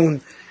I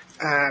own.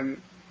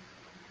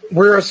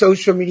 We're a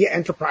social media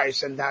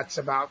enterprise, and that's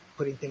about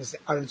putting things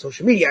out on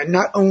social media.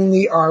 Not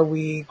only are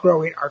we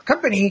growing our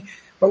company,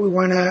 but we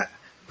want to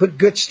put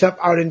good stuff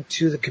out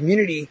into the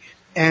community.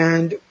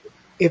 And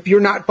if you're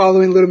not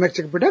following Little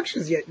Mexican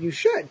Productions yet, you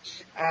should.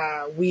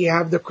 We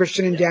have the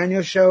Christian and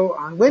Daniel show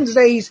on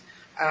Wednesdays,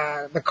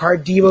 the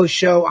Card Devo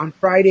show on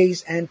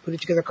Fridays, and Put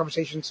It Together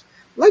Conversations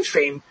live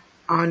stream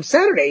on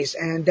Saturdays.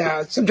 And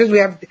sometimes we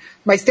have,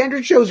 my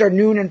standard shows are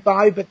noon and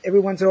 5, but every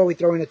once in a while we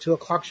throw in a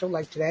 2:00 show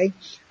like today.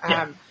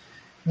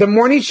 The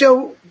morning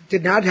show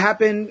did not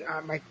happen.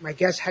 My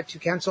guest had to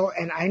cancel,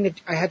 and I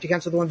had to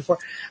cancel the one before.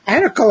 I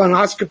had a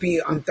colonoscopy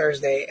on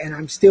Thursday, and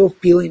I'm still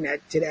feeling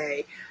it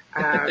today.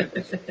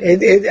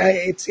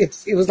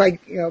 It was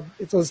like,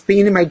 it was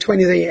being in my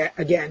 20s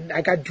again.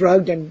 I got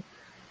drugged and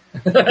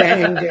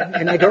banged,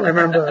 and I don't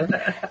remember.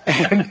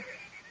 And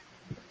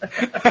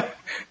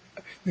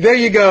there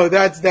you go.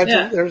 There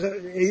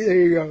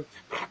you go.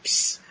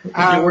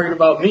 You're worried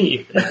about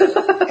me.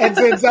 And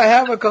since I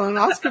have a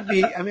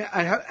colonoscopy,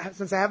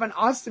 since I have an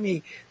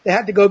ostomy, they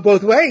had to go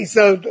both ways.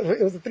 So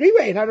it was a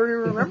 3-way, and I don't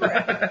even remember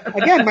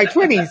it. Again, my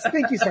 20s.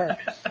 Thank you, sir.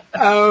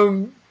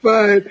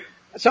 But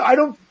so I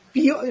don't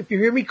feel, if you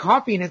hear me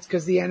coughing, it's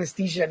because the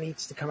anesthesia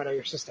needs to come out of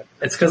your system.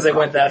 It's because they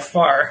went that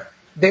far.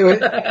 They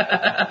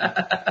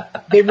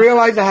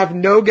realized I have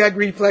no gag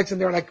reflex,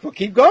 and they're like, well,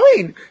 keep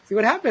going. See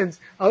what happens.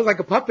 I was like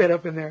a puppet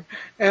up in there.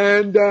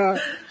 And,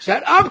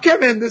 shut up,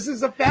 Kevin. This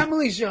is a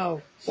family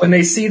show. When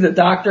they see the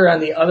doctor on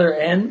the other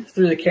end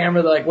through the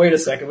camera, they're like, wait a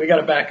second, we got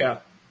to back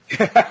up.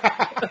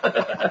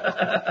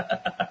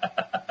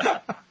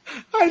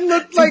 I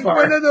looked like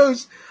one of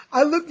those,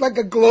 I looked like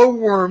a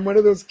glowworm, one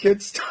of those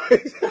kids'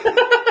 toys.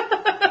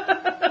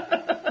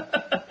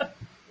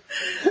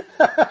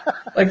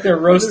 Like they're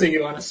roasting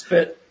you on a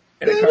spit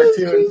in a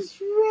cartoon. That is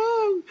just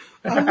wrong.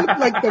 I look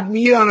like the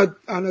meat on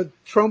a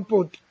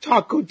Trumpo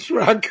taco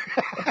truck.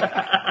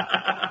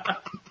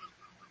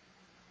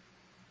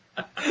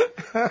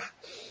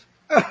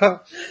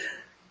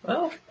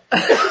 Well,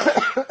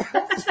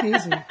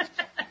 excuse me.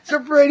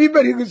 So for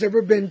anybody who's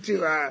ever been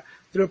through a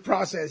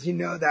process, you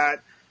know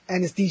that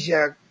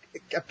anesthesia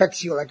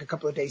affects you like a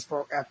couple of days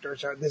after.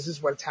 So this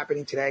is what's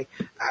happening today.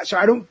 So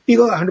I don't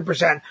feel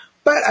 100%.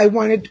 But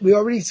we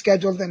already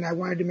scheduled, and I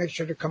wanted to make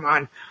sure to come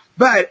on.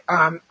 But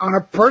on a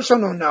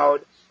personal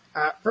note,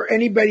 for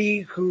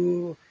anybody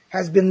who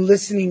has been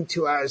listening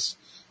to us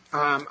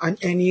on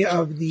any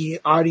of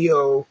the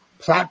audio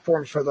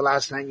platforms for the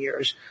last 9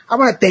 years. I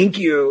want to thank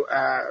you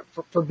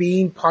for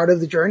being part of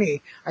the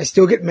journey. I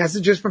still get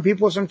messages from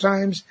people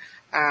sometimes.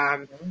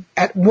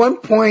 At one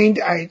point,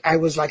 I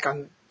was like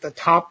on the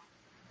top,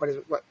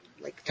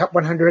 top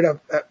 100 of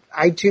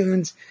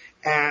iTunes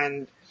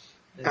and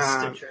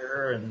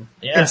Stitcher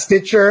and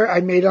Stitcher.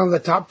 I made it on the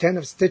top 10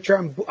 of Stitcher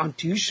on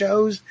 2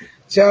 shows.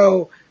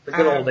 So the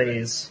good old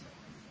days.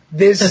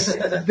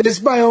 This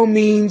by all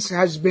means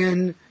has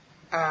been.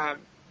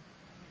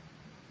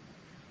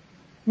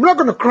 I'm not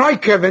going to cry,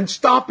 Kevin.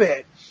 Stop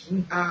it.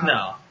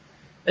 No,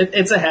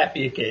 it's a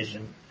happy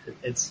occasion.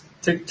 It's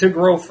to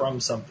grow from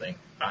something,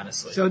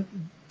 honestly. So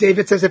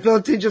David says, I feel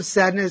a tinge of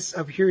sadness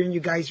of hearing you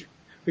guys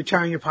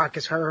retiring your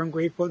podcast. However, I'm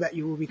grateful that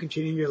you will be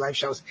continuing your live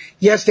shows.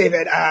 Yes,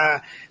 David.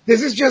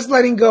 This is just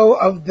letting go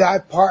of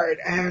that part.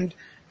 And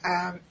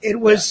it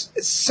was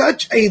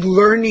such a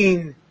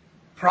learning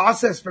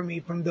process for me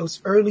from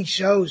those early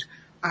shows.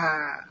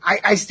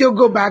 I still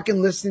go back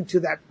and listen to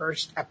that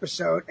first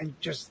episode and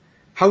just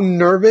how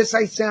nervous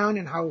I sound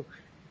and how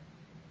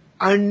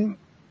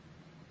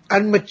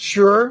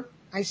unmature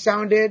I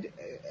sounded,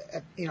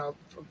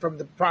 from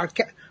the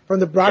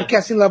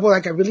broadcasting level.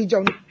 Like I really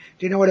didn't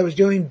know what I was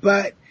doing,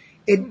 but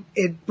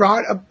it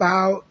brought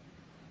about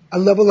a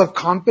level of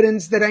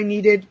confidence that I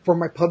needed for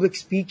my public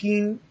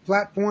speaking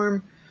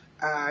platform,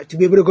 to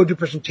be able to go do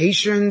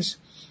presentations.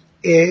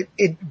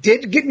 It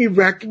did get me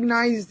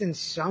recognized in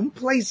some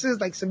places,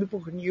 like some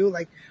people knew,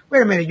 like,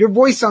 wait a minute, your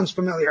voice sounds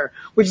familiar,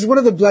 which is one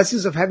of the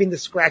blessings of having the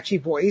scratchy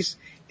voice,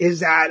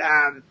 is that,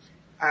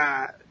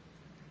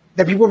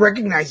 that people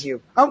recognize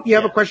you. Oh, you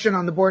have a question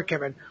on the board,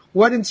 Kevin.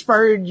 What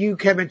inspired you,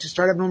 Kevin, to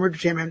start Abnormal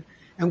Entertainment,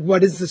 and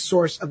what is the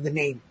source of the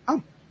name?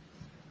 Oh,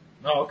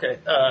 okay.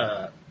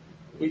 I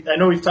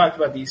know we've talked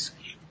about these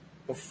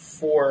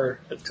before,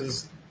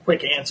 because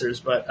quick answers,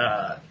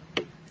 but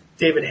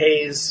David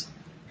Hayes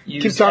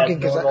used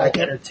Abnormal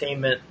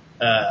Entertainment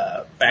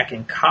back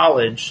in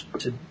college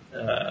to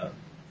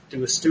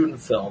do a student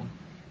film,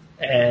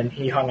 and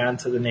he hung on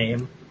to the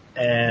name,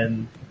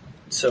 and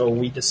so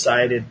we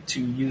decided to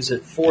use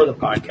it for the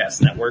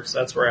podcast network. So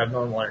that's where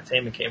Abnormal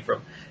Entertainment came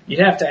from. You'd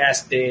have to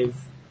ask Dave,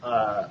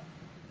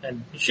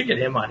 and you should get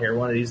him on here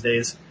one of these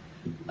days,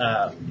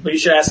 but you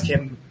should ask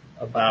him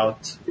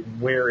about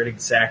where it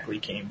exactly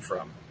came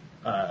from,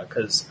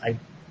 because I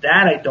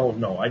don't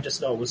know. I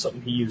just know it was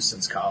something he used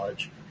since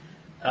college.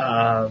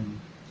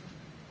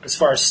 As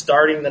far as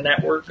starting the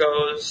network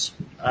goes,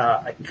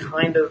 I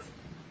kind of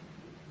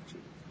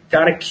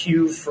got a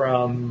cue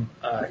from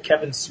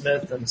Kevin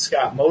Smith and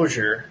Scott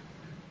Mosier,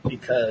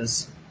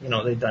 because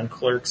they'd done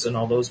Clerks and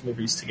all those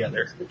movies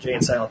together, the Jay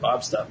and Silent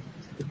Bob stuff,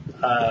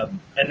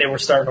 and they were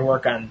starting to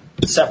work on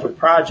separate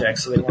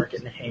projects, so they weren't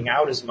getting to hang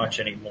out as much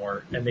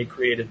anymore, and they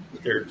created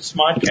their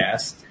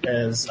Smodcast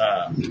as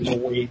a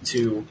way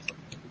to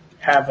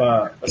have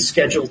a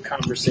scheduled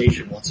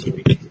conversation once a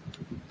week.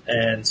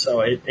 And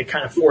so it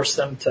kind of forced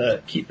them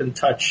to keep in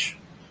touch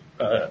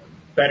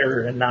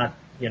better and not,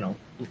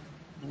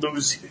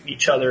 lose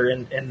each other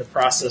in the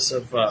process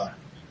of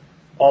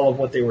all of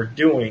what they were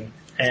doing.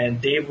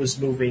 And Dave was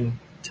moving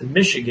to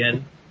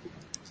Michigan,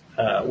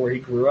 where he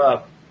grew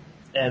up.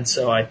 And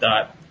so I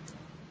thought,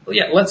 well,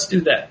 yeah, let's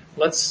do that.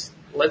 Let's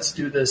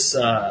do this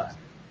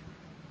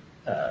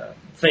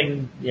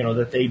thing,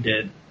 that they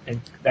did.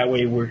 And that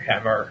way we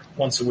have our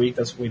once a week.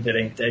 That's what we did,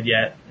 Ain't Dead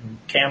Yet. And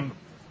Cam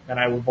and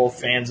I were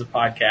both fans of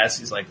podcasts.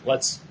 He's like,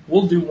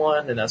 we'll do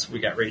one. And that's when we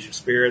got Raise Your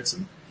Spirits.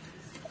 And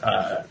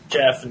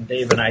Jeff and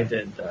Dave and I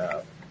did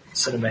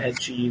Cinema Head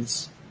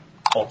Cheese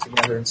all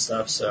together and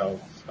stuff. So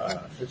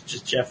it was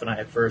just Jeff and I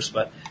at first.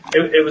 But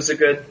it was a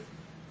good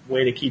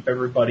way to keep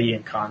everybody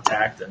in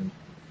contact. And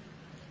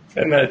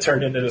then it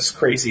turned into this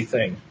crazy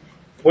thing,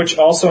 which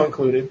also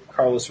included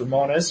Carlos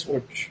Ramones,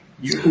 who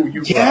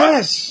you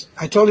Yes,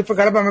 I totally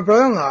forgot about my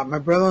brother-in-law. My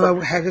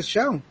brother-in-law had his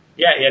show.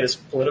 Yeah, he had his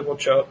political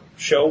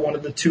show, one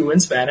of the 2 in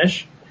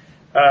Spanish.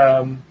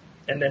 And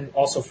then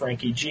also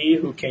Frankie G,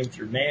 who came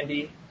through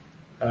Mandy.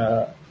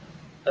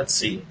 Let's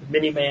see,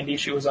 Mini Mandy,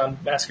 she was on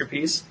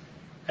Masterpiece.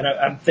 And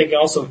I'm thinking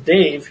also of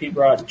Dave. He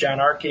brought John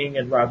Arking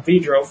and Rob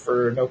Vidro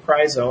for No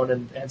Cry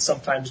Zone, and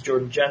sometimes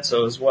Jordan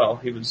Genso as well.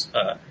 He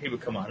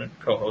would come on and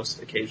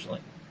co-host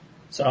occasionally.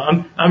 So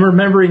I'm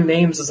remembering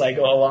names as I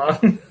go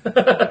along.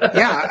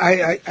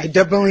 Yeah, I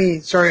definitely.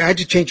 Sorry, I had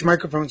to change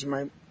microphones.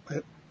 My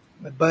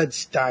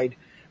buds died,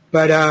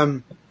 but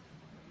can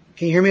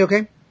you hear me?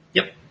 Okay.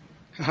 Yep.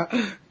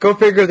 Go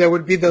figure. That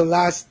would be the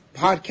last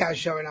podcast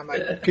show, and I'm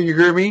like, can you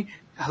hear me?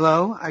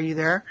 Hello, are you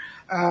there?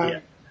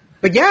 Yeah.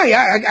 But I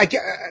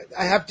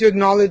have to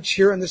acknowledge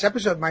here on this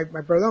episode, my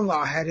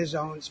brother-in-law had his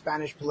own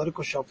Spanish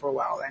political show for a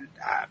while, and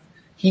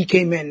he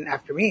came in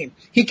after me.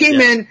 He came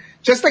in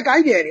just like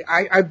I did.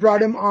 I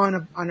brought him on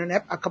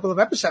a couple of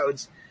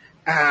episodes,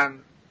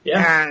 and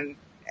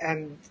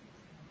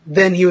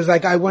then he was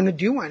like, "I want to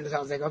do one." So I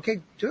was like, "Okay,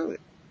 do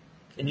it."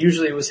 And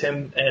usually it was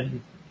him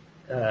and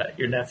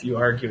your nephew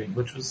arguing,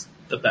 which was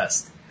the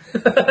best.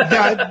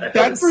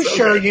 That for so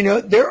sure.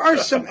 Good. There are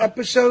some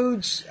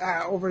episodes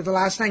over the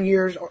last 9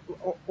 years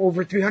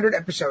over 300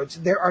 episodes.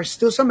 There are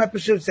still some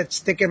episodes that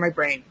stick in my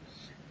brain.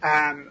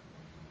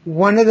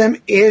 One of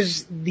them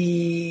is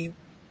the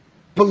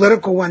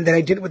political one that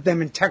I did with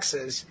them in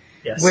Texas,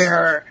 Yes.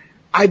 where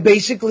I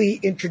basically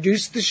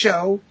introduced the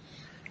show,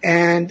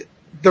 and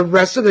the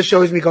rest of the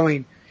show is me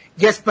going,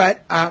 yes,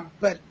 but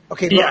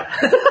okay, Yeah.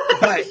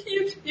 but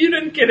you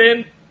didn't get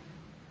in.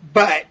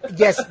 but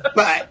yes,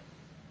 but,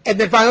 and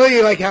then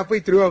finally, like halfway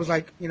through, I was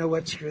like, you know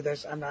what, screw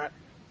this. I'm not,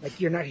 like,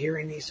 you're not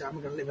hearing me, so I'm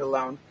going to leave it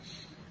alone.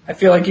 I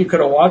feel like you could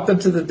have walked up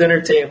to the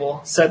dinner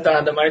table, set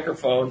down the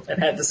microphone,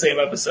 and had the same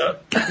episode.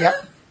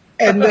 Yep.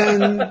 And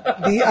then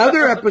the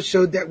other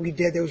episode that we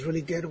did that was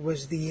really good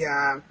was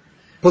the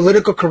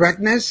political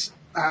correctness.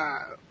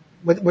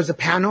 Was a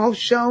panel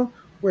show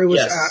where it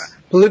was Yes.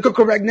 political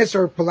correctness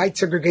or polite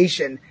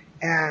segregation.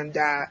 And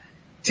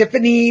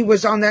Tiffany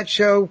was on that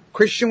show.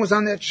 Christian was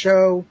on that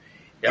show.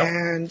 Yep.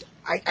 And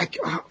I,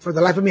 for the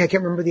life of me, I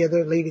can't remember the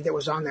other lady that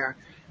was on there.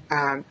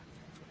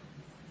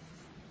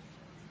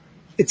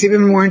 It's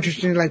even more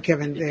interesting, like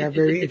Kevin. They are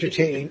very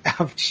entertaining.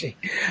 Oh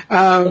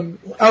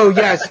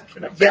yes, I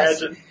can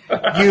yes. imagine.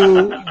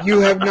 You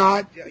have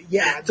not.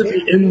 Yeah. To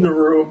be in the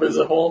room is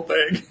a whole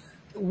thing.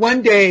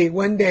 One day,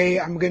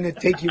 I'm going to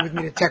take you with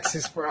me to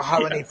Texas for a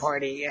holiday Yes.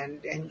 party, and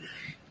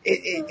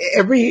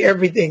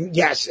everything.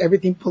 Yes,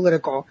 everything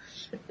political.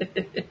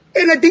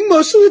 And I think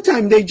most of the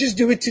time they just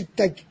do it to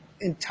like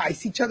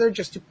entice each other,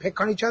 just to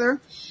pick on each other.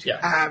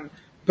 Yeah.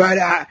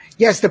 But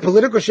yes, the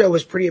political show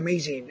was pretty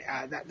amazing.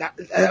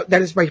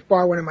 That is by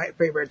far one of my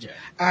favorites.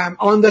 Yeah.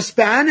 On the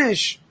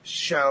Spanish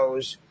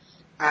shows,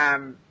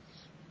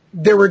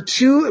 there were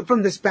two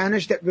from the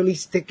Spanish that really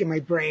stick in my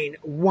brain.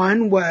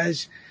 One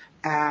was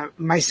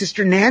my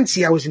sister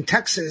Nancy. I was in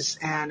Texas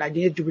and I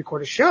needed to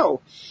record a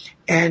show,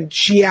 and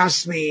she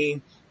asked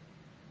me,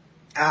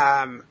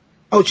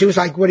 she was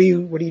like, what are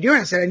you doing?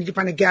 I said, I need to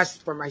find a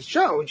guest for my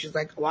show. And she's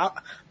like, well,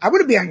 I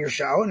want to be on your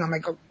show. And I'm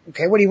like,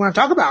 okay, what do you want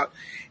to talk about?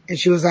 And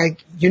she was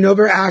like, you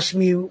never asked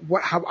me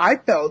how I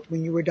felt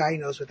when you were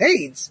diagnosed with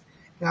AIDS.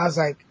 And I was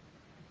like,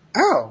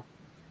 oh.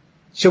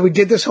 So we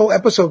did this whole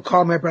episode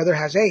called My Brother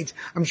Has AIDS.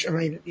 I'm sure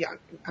you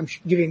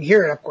didn't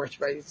hear it, of course,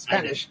 right? It's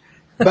Spanish.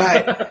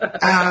 But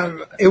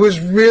it was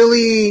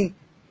really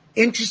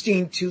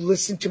interesting to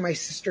listen to my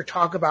sister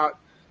talk about,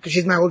 because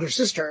she's my older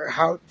sister,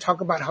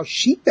 talk about how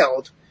she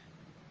felt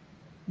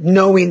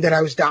knowing that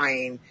I was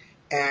dying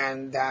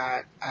and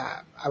that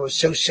I was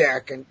so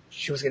sick and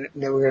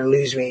they were going to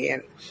lose me.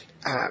 And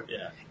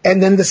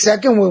and then the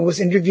second one was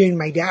interviewing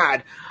my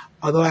dad.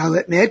 Although I'll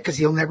admit, because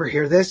he'll never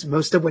hear this,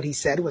 most of what he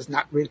said was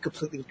not really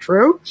completely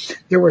true.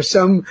 There were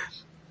some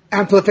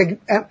what's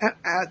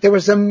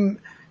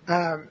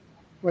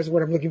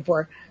what I'm looking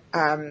for.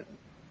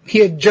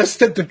 He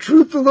adjusted the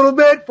truth a little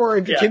bit for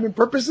entertainment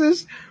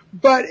purposes,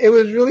 but it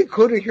was really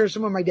cool to hear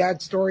some of my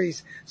dad's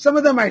stories. Some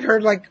of them I'd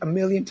heard like a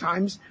million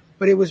times,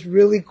 but it was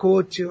really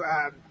cool to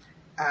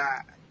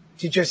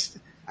just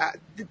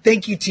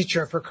thank you,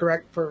 teacher,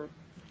 for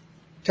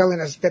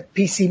telling us that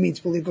PC means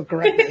political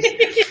correctness.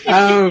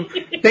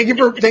 Thank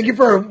you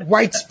for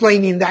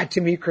white-splaining that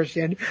to me,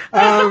 Christian.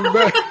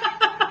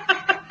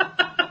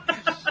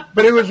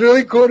 But it was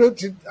really cool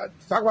to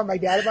talk about my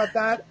dad about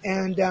that.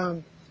 And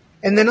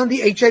then on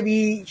the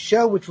HIV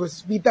show, which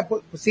was Vita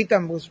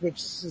Positam, which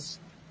is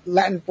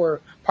Latin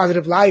for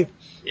positive life.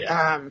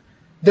 Yeah.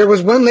 There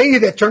was one lady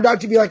that turned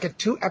out to be like a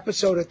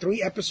 3-episode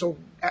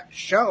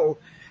show,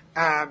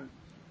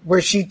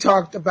 where she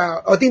talked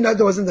about, I think that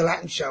wasn't the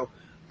Latin show.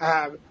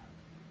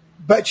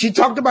 But she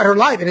talked about her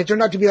life, and it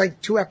turned out to be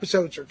like 2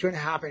 episodes or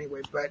 2.5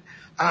 anyway. But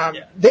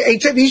the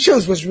HIV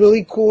shows was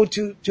really cool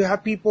to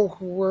have people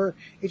who were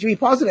HIV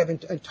positive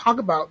and talk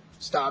about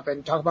stuff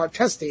and talk about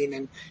testing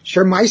and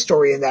share my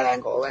story in that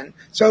angle. And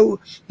so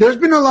there's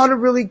been a lot of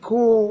really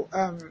cool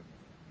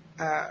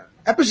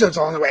episodes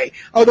along the way.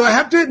 Although I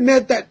have to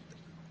admit that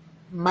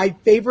my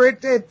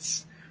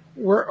favorites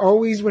were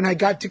always when I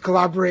got to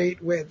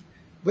collaborate with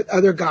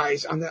other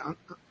guys on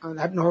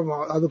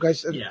Abnormal, other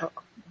guys.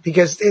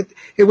 Because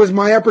it was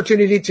my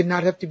opportunity to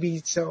not have to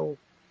be so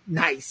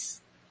nice.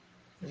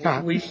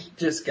 We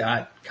just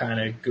got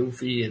kind of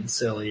goofy and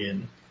silly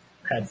and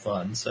had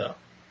fun. So,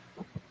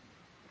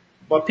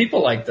 but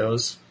people like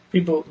those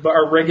people,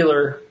 our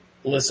regular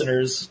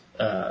listeners,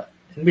 and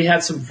we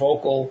had some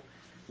vocal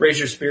Raise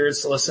Your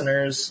Spirits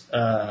listeners.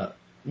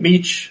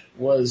 Meech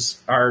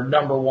was our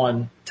number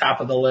one,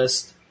 top of the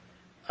list.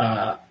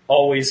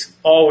 Always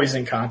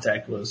in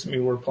contact with us. I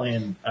mean, we're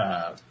playing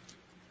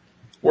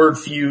Word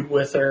Feud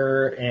with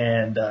her,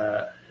 and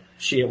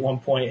she at one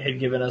point had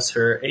given us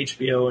her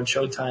HBO and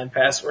Showtime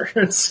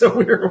password, so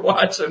we were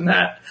watching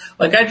that.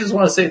 Like, I just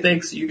want to say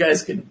thanks. You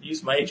guys can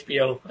use my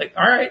HBO. Like,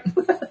 all right.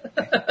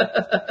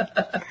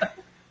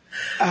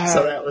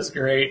 So that was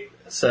great.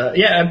 So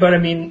yeah, but I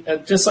mean,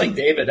 just like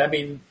David, I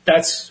mean,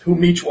 that's who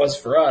Meech was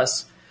for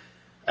us.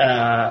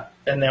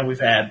 And then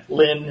we've had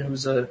Lynn,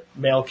 who's a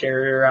mail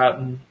carrier out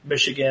in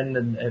Michigan,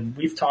 and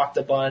we've talked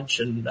a bunch,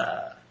 and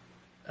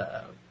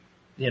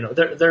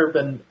there have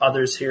been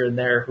others here and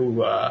there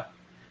who, there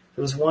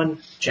was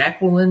one,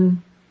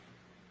 Jacqueline,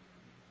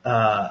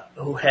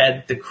 who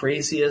had the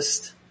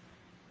craziest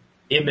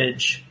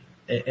image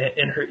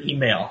in her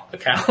email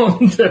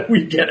account that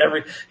we get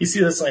you see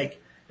this like,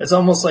 it's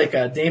almost like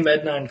a Dame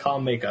Edna and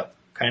Calm Makeup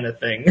kind of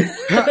thing.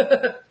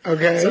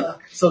 Okay.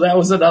 So that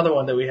was another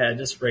one that we had,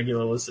 just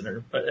regular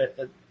listener.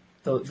 But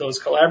those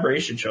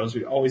collaboration shows,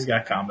 we always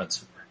got comments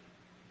for.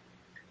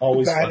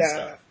 Always fun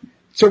stuff.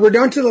 So we're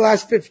down to the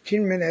last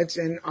 15 minutes,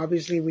 and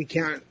obviously we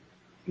can't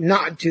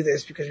not do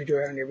this because we do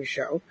it on every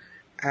show.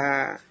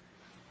 Where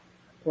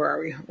are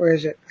we? Where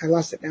is it? I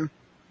lost it now.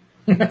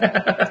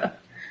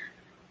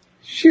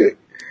 Shoot.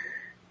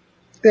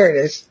 There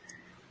it is.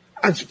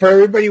 For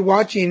everybody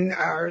watching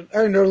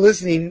or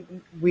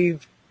listening,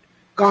 we've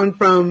gone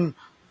from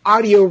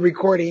audio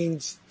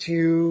recordings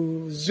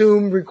to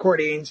Zoom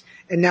recordings,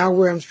 and now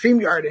we're on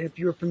StreamYard. And if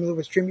you're familiar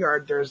with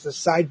StreamYard, there's the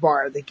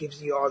sidebar that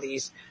gives you all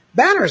these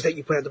banners that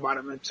you put at the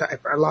bottom.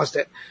 I lost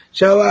it.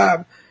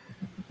 So,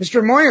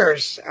 Mr.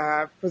 Moyers,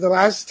 for the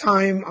last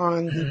time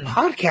on the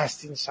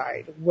podcasting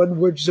side, what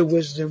words of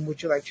wisdom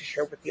would you like to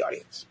share with the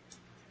audience?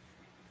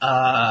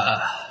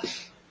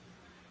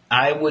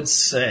 I would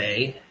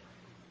say,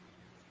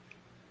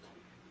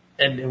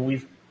 and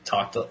we've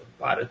talked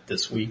about it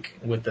this week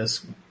with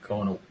this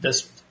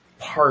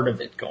part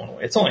of it going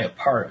away. It's only a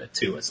part of it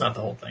too. It's not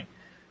the whole thing.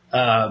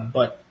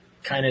 But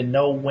kind of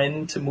know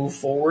when to move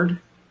forward,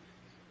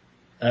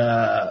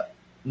 know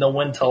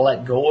when to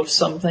let go of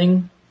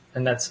something,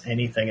 and that's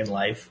anything in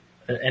life,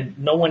 and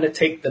know when to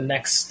take the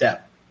next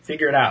step.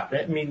 Figure it out.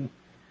 I mean,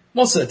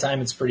 most of the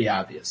time it's pretty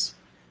obvious.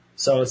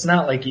 So it's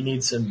not like you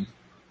need some,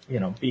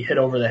 be hit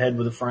over the head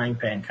with a frying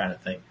pan kind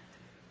of thing.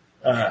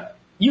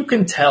 You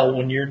can tell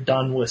when you're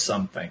done with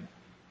something,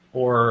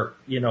 or,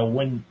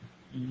 when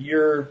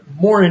you're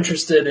more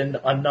interested in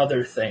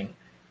another thing,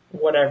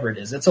 whatever it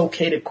is. It's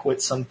okay to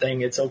quit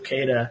something. It's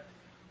okay to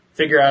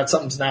figure out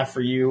something's not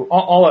for you.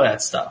 All of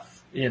that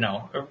stuff,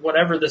 or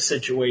whatever the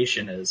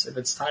situation is. If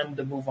it's time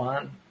to move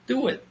on,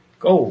 do it.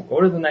 Go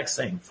to the next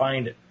thing.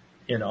 Find it,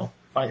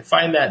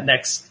 find that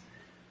next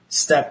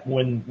step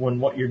when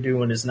what you're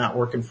doing is not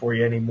working for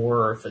you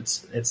anymore, or if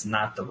it's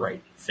not the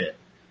right fit.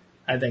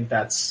 I think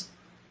that's,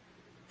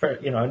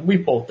 and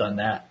we've both done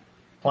that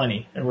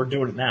plenty, and we're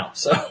doing it now.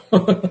 So,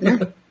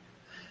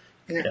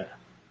 yeah.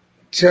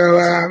 So,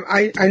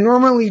 I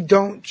normally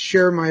don't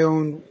share my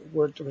own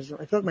words of wisdom.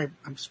 I feel like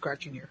I'm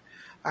scratching here.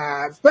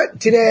 But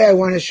today I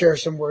want to share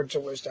some words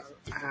of wisdom.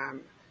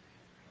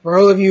 For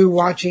all of you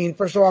watching,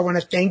 first of all, I want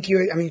to thank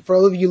you. For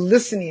all of you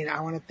listening, I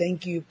want to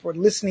thank you for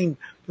listening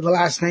for the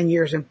last 9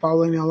 years and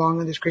following me along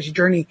on this crazy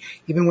journey.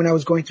 Even when I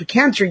was going through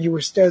cancer, you were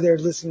still there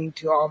listening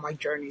to all my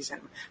journeys and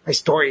my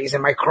stories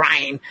and my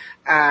crying.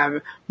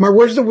 My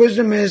words of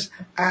wisdom is,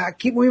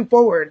 keep moving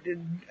forward.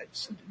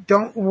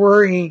 Don't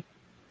worry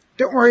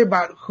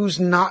about who's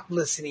not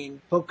listening.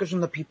 Focus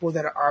on the people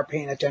that are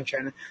paying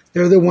attention.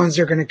 They're the ones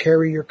that are going to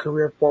carry your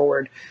career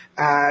forward.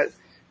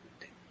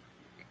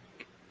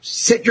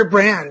 Set your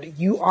brand.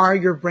 You are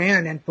your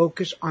brand, and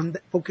focus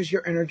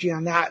your energy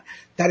on that.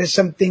 That is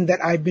something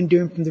that I've been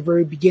doing from the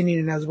very beginning,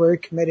 and I was very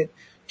committed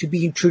to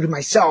being true to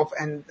myself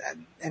and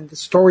the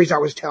stories I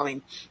was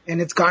telling. And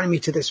it's gotten me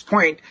to this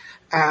point.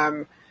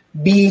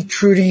 Be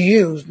true to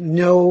you.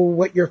 Know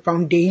what your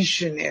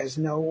foundation is.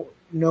 Know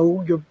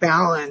your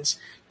balance.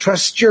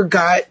 Trust your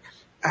gut.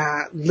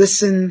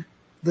 Listen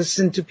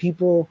to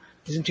people.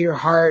 Listen to your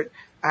heart.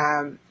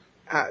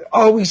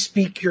 Always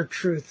speak your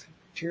truth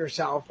to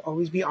yourself.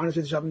 Always be honest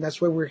with yourself. And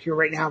that's why we're here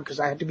right now, because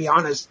I have to be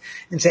honest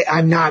and say,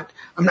 I'm not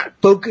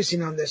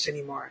focusing on this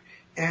anymore.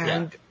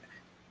 And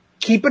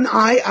keep an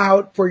eye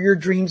out for your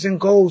dreams and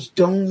goals.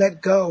 Don't let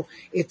go.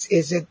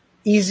 Is it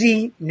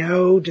easy?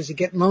 No. Does it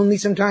get lonely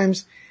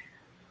sometimes?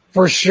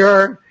 For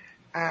sure.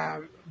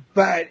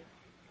 But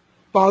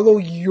follow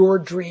your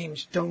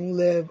dreams. Don't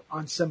live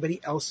on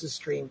somebody else's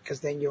dream,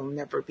 because then you'll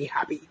never be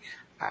happy.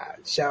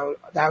 So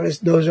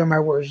those are my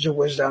words of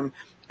wisdom.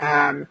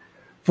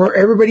 For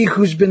everybody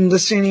who's been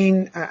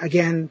listening,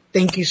 again,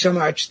 thank you so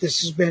much.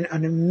 This has been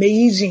an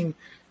amazing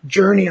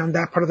journey on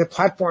that part of the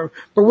platform,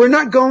 but we're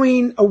not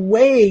going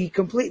away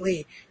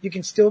completely. You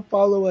can still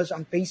follow us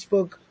on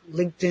Facebook,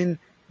 LinkedIn,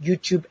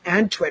 YouTube,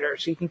 and Twitter.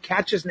 So you can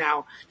catch us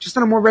now just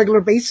on a more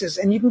regular basis,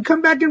 and you can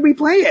come back and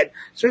replay it.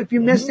 So if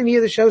you missed any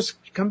of the shows,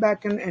 come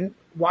back and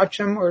watch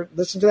them or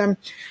listen to them.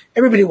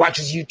 Everybody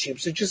watches YouTube.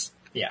 So just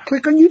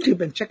click on YouTube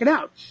and check it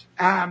out.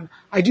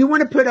 I do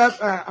want to put up,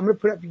 I'm going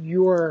to put up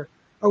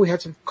we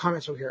had some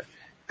comments over here.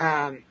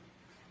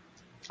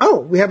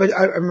 We have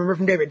I remember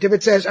from David.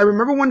 David says, I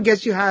remember one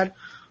guest you had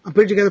on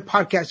Putting Together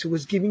podcast who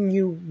was giving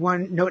you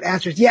one note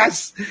answers.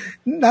 Yes,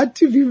 not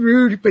to be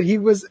rude, but he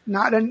was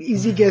not an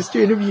easy guest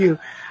to interview.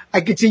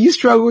 I could see you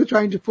struggle with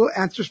trying to pull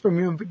answers from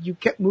him, but you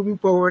kept moving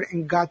forward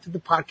and got through the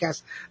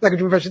podcast like a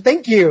true professional.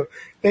 Thank you.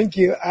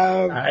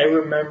 I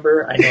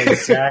remember, I know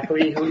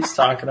exactly who he's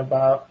talking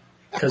about,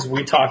 because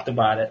we talked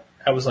about it.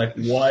 I was like,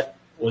 what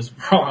was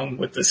wrong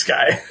with this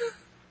guy?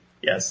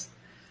 Yes.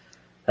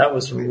 That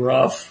was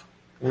rough.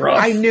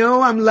 I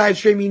know I'm live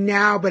streaming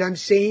now, but I'm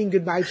saying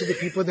goodbye to the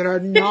people that are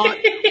not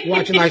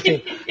watching live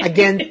stream.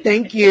 Again,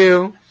 thank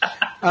you.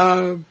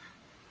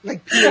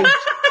 Like PH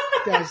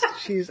does.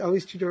 She's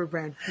always true to her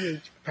brand.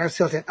 PH, Paris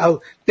Hilton.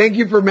 Oh, thank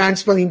you for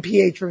mansplaining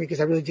PH for me because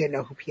I really didn't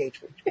know who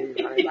PH was. What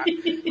you were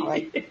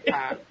talking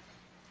about.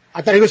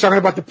 I thought he was talking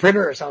about the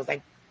printer, so I was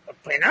like, a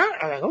printer? I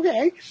was like,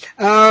 okay.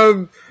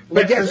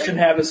 Let Christian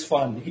have his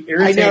fun.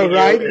 I know,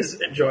 right?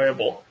 Is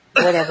enjoyable.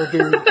 Whatever,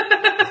 dude.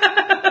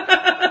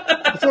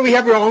 So we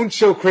have your own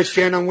show,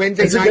 Christian, on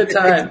Wednesday night. It's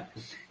a good time.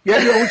 You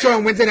have your own show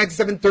on Wednesday night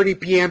at 7:30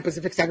 p.m.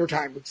 Pacific Standard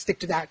Time. We'll stick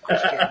to that,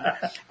 Christian.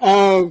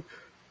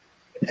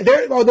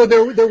 Although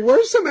there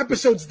were some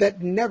episodes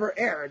that never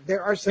aired.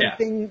 There are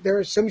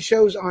some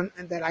shows on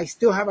that I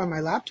still have on my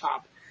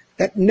laptop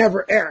that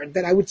never aired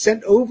that I would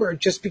send over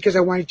just because I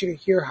wanted you to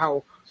hear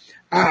how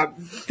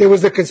there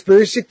was a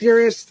conspiracy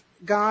theorist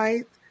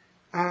guy.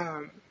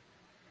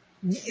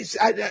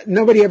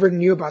 Nobody ever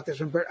knew about this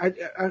one, but I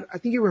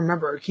think you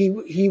remember. He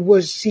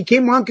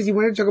came on because he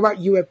wanted to talk about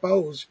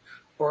UFOs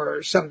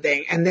or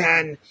something, and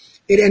then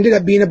it ended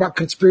up being about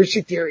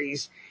conspiracy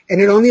theories,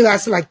 and it only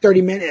lasted like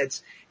 30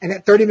 minutes. And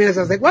at 30 minutes,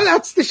 I was like, well,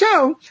 that's the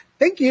show.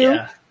 Thank you.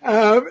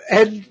 Yeah.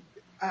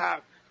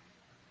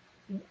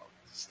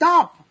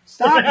 Stop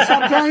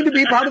trying to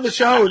be part of the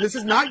show. This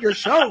is not your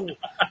show.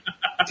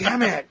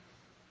 Damn it.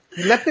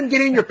 You let them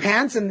get in your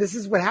pants and this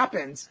is what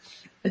happens.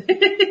 But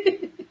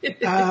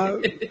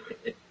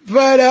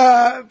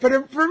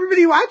for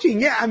everybody watching,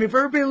 for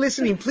everybody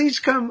listening, please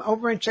come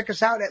over and check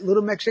us out at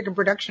Little Mexican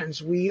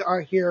Productions. We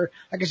are here,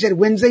 like I said,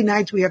 Wednesday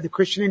nights we have the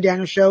Christian and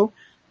Daniel show.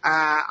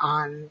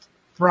 On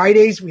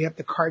Fridays we have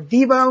the Card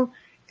Devo,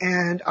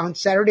 and on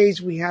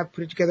Saturdays we have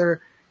put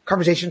together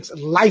Conversations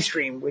live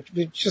stream, which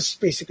just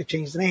basically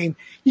changed the name.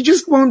 You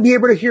just won't be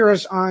able to hear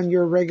us on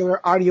your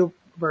regular audio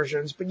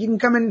versions, but you can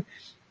come and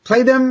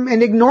play them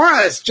and ignore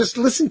us. Just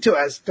listen to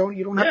us.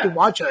 You don't have to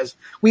watch us.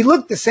 We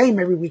look the same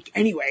every week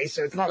anyway,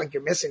 so it's not like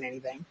you're missing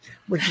anything.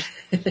 We're just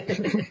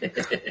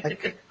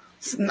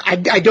I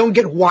don't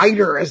get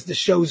whiter as the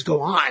shows go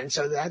on,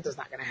 so that's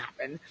not going to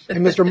happen. And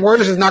Mr.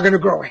 Mortis is not going to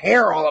grow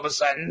hair all of a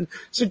sudden.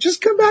 So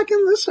just come back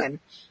and listen.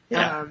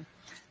 Yeah.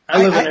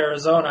 I live in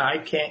Arizona. I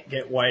can't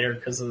get whiter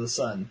because of the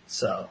sun.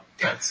 So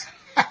that's.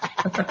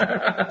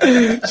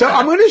 So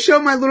I'm going to show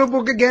my little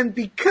book again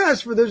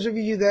because for those of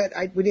you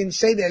that we didn't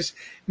say this,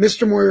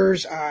 Mr.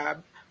 Moyer's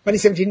Funny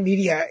 17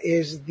 Media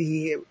is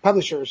the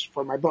publishers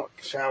for my book.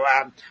 So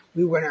I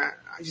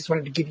just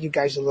wanted to give you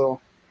guys a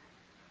little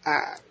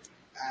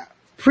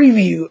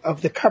preview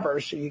of the cover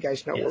so you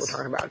guys know what we're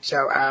talking about.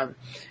 So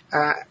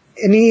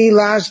any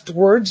last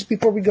words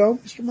before we go,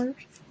 Mr.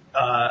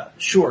 Moyers?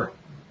 Sure.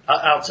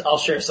 I'll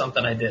share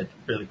something I did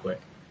really quick.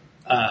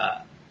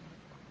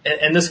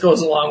 And this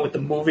goes along with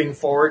the moving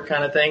forward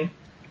kind of thing.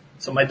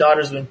 So my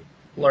daughter's been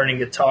learning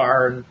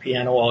guitar and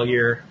piano all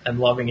year and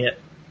loving it.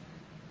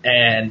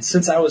 And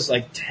since I was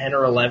like 10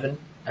 or 11,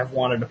 I've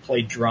wanted to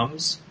play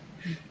drums.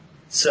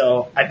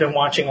 So I've been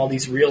watching all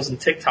these reels and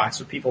TikToks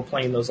with people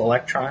playing those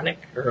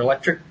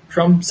electric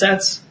drum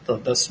sets,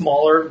 the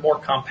smaller, more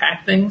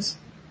compact things.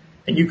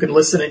 And you can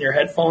listen in your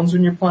headphones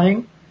when you're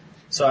playing.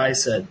 So I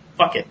said,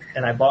 fuck it.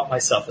 And I bought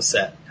myself a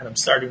set. And I'm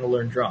starting to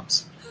learn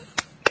drums.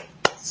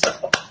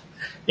 So,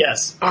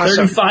 yes.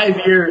 Awesome.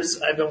 35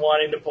 years I've been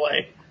wanting to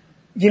play.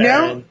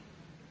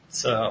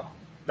 So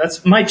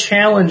that's my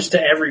challenge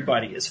to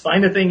everybody is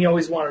find a thing you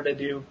always wanted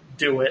to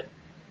do it,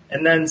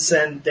 and then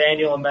send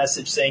Daniel a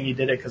message saying you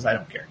did it because I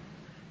don't care.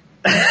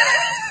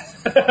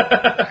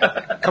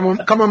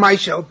 Come on my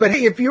show. But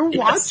hey, if you're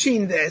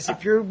watching this,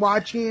 if you're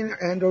watching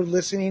and or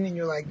listening and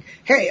you're like,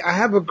 hey, I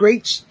have a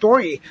great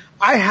story.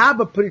 I have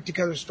a put it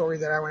together story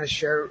that I want to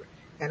share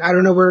and I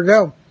don't know where to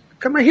go.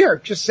 Come right here.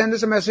 Just send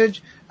us a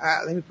message.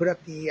 Let me put up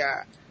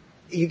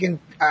you can,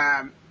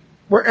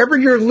 wherever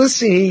you're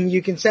listening,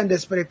 you can send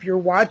us. But if you're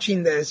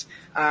watching this,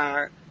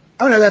 oh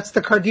no, that's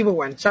the Cardiva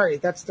one. Sorry,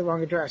 that's the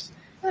wrong address.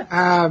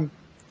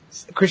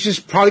 Christian's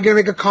probably going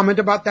to make a comment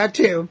about that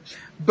too.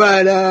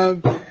 But,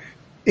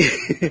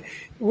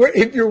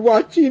 if you're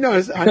watching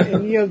us on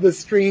any of the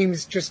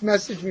streams, just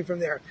message me from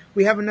there.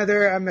 We have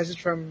another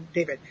message from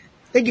David.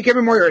 Thank you,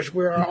 Kevin Moyers.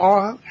 We're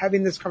all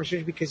having this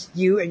conversation because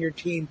you and your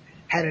team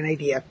had an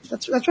idea.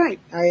 That's right.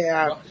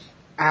 You're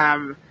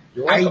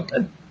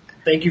welcome.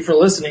 Thank you for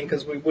listening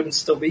because we wouldn't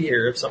still be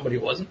here if somebody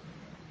wasn't.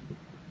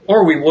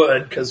 Or we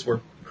would because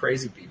we're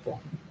crazy people.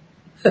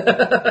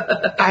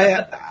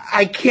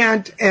 I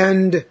can't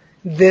end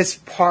this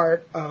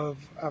part of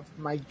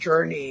my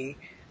journey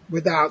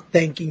without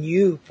thanking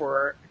you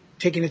for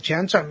taking a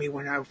chance on me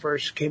when I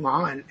first came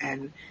on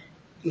and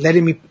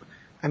letting me,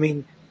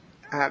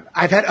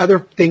 I've had other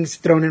things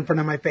thrown in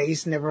front of my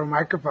face, never a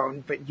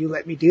microphone, but you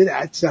let me do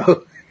that.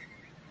 So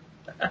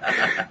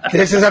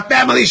this is a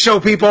family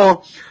show,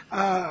 people.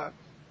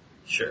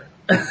 Sure.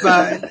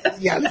 But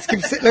yeah, let's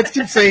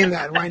keep saying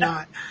that. Why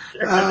not?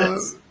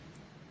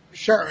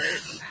 Sure.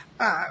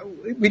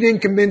 We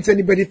didn't convince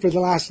anybody for the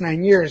last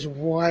 9 years.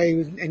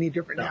 Why any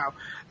different now?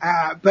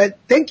 But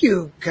thank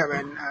you,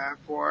 Kevin,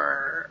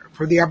 for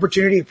the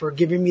opportunity, for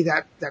giving me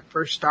that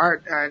first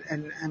start,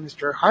 and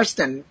Mr.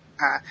 Harston,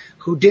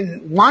 who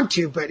didn't want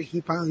to, but he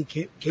finally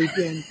caved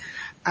in.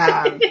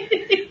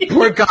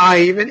 Poor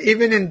guy.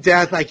 Even in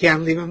death, I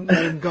can't let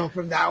him go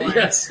from that one.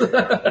 Yes.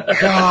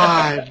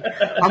 God,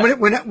 I'm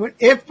gonna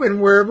if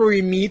and wherever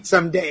we meet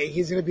someday,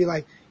 he's gonna be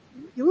like,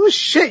 "You little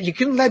shit, you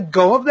can let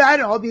go of that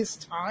all this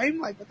time?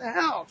 Like, what the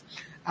hell?"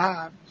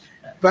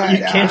 But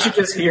can't you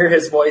just hear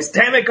his voice?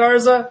 Damn it,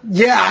 Garza!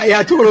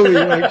 Yeah, totally.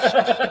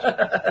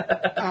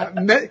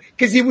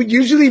 Because he would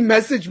usually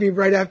message me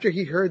right after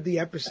he heard the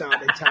episode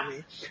and tell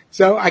me,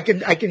 so I can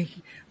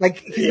like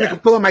he's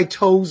like pulling my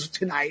toes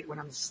tonight when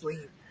I'm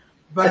asleep.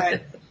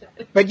 But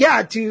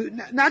yeah, to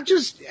not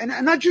just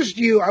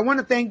you. I want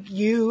to thank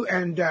you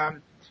and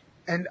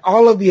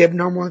all of the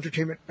Abnormal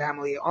Entertainment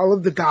family, all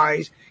of the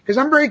guys, because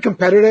I'm very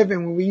competitive.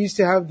 And when we used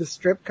to have the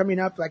strip coming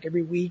up like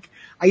every week,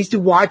 I used to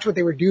watch what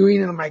they were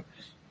doing, and I'm like,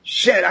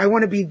 shit, I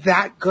want to be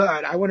that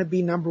good. I want to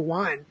be number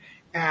one.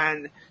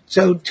 And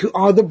so to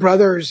all the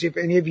brothers, if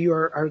any of you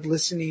are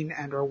listening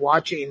and are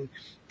watching,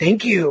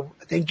 thank you.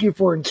 Thank you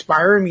for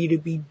inspiring me to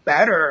be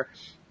better.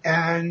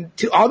 And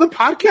to all the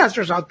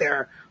podcasters out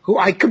there who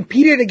I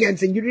competed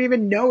against and you didn't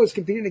even know I was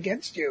competing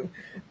against you.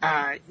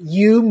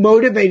 You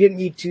motivated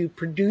me to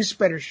produce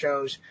better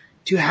shows,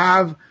 to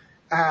have,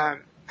 I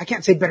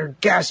can't say better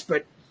guests,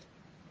 but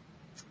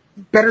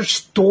better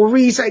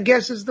stories, I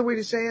guess is the way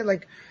to say it.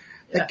 Like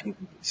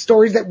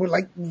stories that would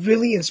like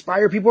really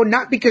inspire people,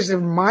 not because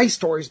of my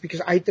stories,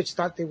 because I just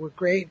thought they were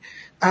great.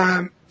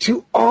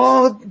 To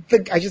all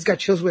I just got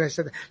chills when I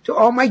said that. To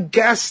all my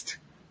guests,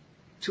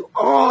 to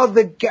all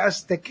the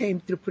guests that came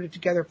to Put It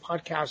Together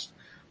podcast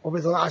over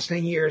the last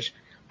 9 years,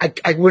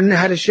 I wouldn't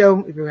have had a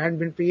show if it hadn't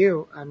been for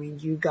you. I mean,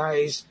 you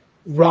guys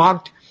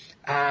rocked.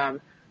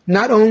 Not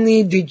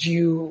only did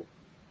you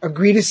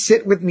agree to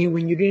sit with me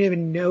when you didn't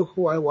even know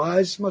who I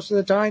was most of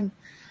the time,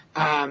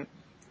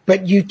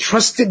 but you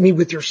trusted me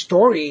with your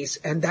stories,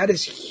 and that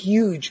is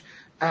huge.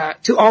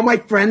 To all my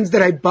friends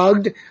that I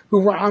bugged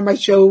who were on my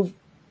show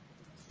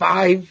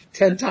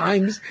 5-10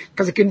 times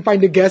because I couldn't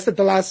find a guest at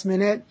the last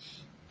minute,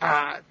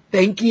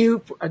 thank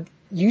you.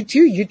 You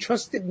too, you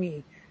trusted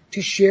me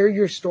to share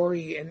your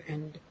story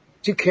and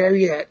to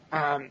carry it.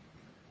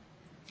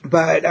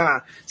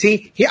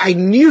 See, I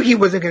knew he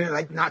wasn't going to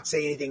like not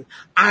say anything.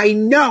 I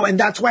know. And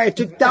that's why I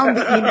took down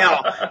the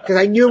email because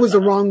I knew it was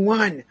the wrong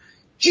one.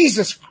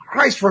 Jesus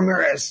Christ,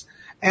 Ramirez.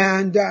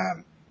 And,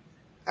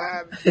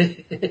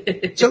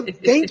 so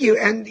thank you.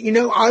 And, you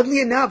know,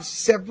 oddly enough,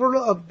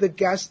 several of the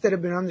guests that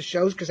have been on the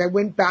shows, because I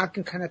went back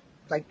and kind of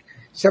like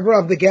several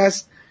of the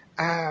guests,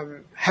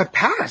 have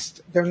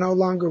passed. They're no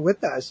longer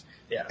with us.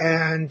 Yeah.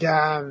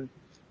 And,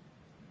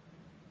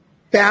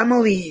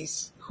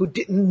 families who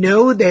didn't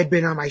know they had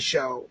been on my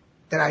show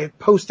that I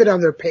posted on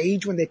their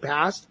page when they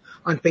passed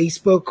on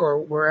Facebook or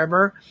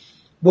wherever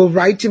will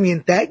write to me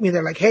and thank me.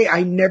 They're like, hey,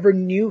 I never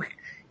knew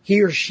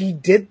he or she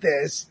did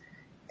this.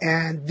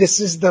 And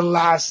this is the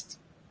last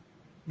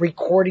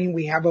recording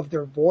we have of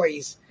their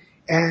voice.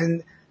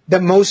 And the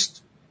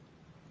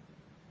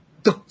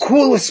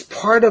coolest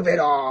part of it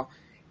all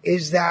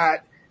is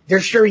that they're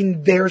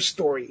sharing their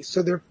stories.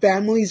 So their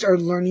families are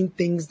learning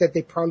things that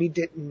they probably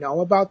didn't know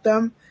about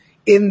them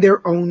in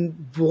their own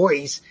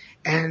voice.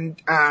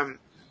 And, I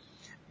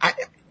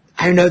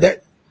know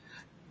that,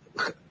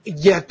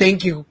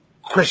 thank you,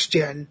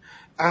 Christian.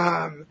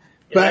 You're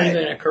not even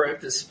going to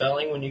correct his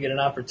spelling when you get an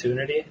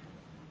opportunity.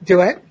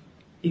 Do it?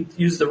 You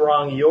used the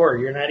wrong your.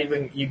 You're not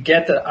even, you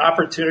get the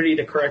opportunity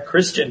to correct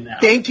Christian now.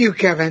 Thank you,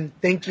 Kevin.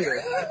 Thank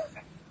you.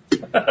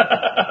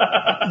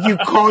 You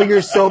call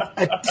yourself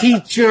a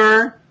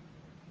teacher,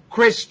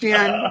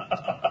 Christian.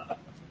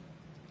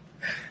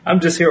 I'm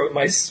just here with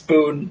my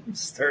spoon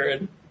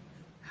stirring.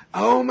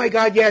 Oh my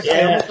God, yes. Yeah,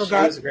 I almost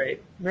forgot. she was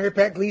great. Mary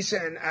Pat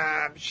Gleason,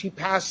 she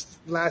passed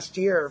last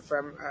year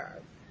from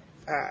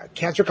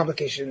cancer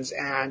complications.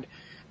 And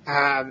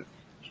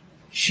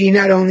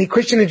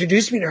Christian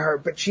introduced me to her,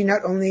 but she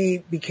not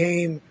only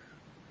became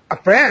a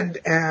friend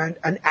and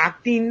an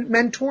acting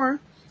mentor,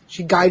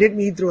 she guided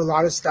me through a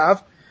lot of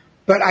stuff,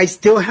 but I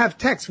still have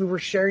texts. We were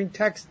sharing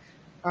texts.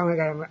 Oh my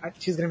God,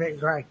 she's going to make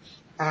me cry.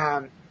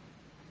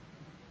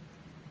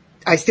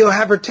 I still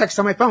have her text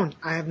on my phone.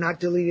 I have not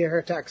deleted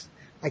her text.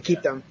 I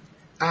keep them.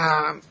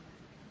 There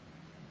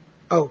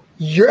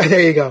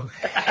you go.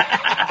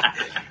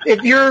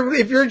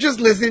 If you're just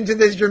listening to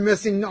this, you're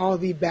missing all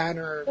the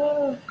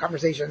banner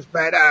conversations.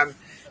 But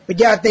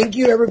yeah, thank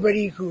you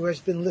everybody who has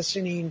been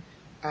listening.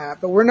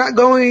 But we're not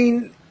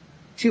going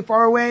too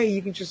far away.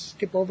 You can just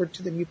skip over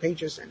to the new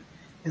pages and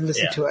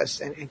listen to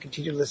us and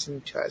continue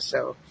listening to us.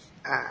 So,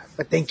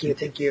 but thank you.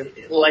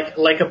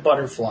 Like a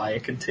butterfly,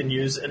 it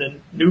continues in a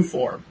new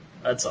form.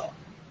 That's all.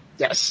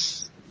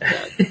 Yes. Not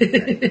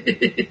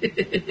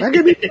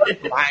gonna be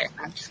butterfly.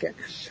 I'm just kidding.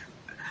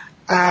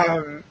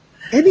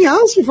 Anything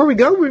else before we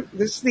go?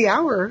 This is the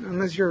hour,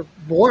 unless you're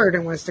bored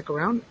and want to stick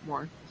around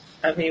more.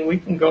 I mean, we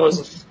can go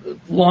as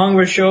long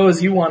a show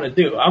as you want to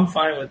do. I'm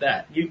fine with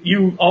that.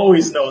 You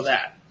always know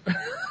that.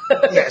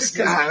 Yes.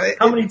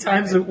 How many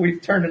times have we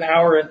turned an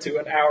hour into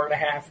an hour and a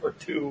half or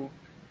two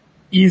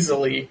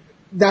easily?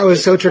 That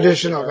was so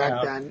traditional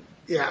back then.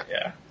 Yeah.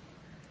 Yeah.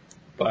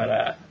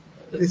 But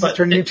This is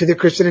turning into the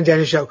Christian and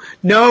Daniel show.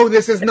 No,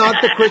 this is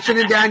not the Christian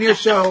and Daniel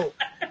show.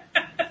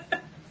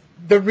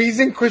 The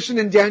reason Christian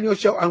and Daniel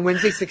show on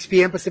Wednesday, 6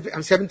 p.m. Pacific,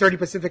 7:30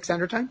 Pacific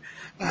Standard Time,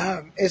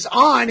 is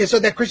so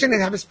that Christian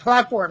can have his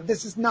platform.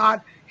 This is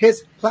not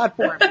his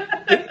platform.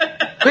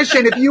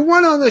 Christian, if you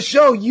want on the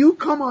show, you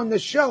come on the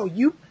show.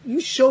 You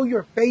show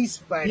your face,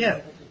 buddy. Yeah.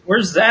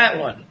 Where's that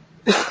one?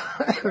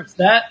 Where's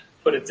that?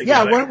 Put it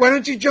together. Yeah, why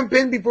don't you jump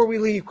in before we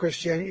leave,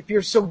 Christian? If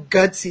you're so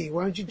gutsy,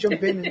 why don't you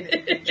jump in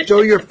and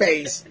show your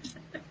face?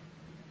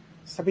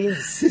 Stop being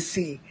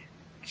sissy.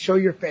 Show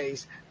your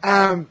face.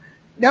 Watch,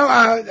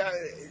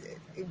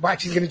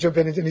 he's going to jump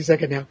in any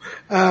second now.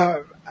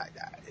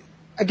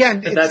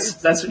 Again,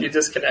 that's when you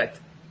disconnect.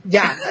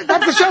 Yeah,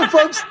 that's the show,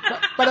 folks.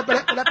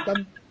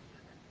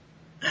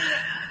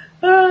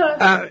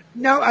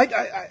 No,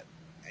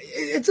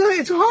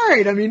 it's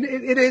hard. I mean,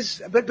 it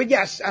is, but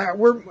yes,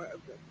 we're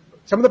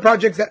some of the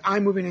projects that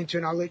I'm moving into,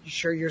 and I'll let you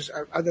share yours.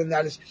 Other than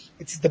that,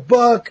 it's the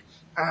book.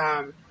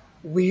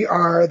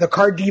 The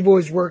Card Devo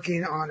is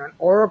working on an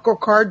Oracle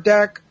card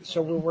deck,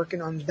 so we're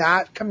working on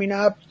that coming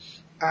up.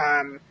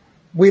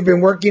 We've been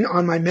working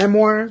on my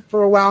memoir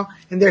for a while,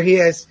 and there he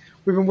is.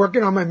 We've been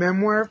working on my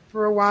memoir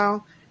for a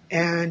while,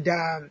 and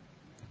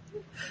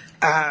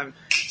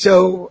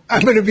so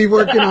I'm going to be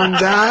working on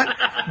that,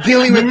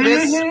 dealing with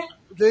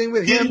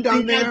him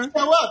down there. Didn't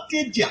show up,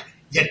 did ya?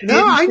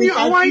 No, I knew.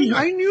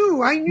 I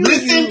knew.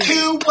 Listen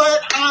to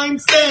what I'm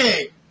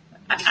saying.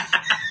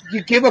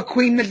 You give a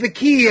queen the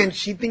key, and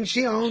she thinks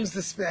she owns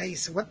the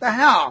space. What the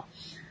hell?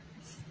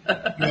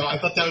 No, I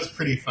thought that was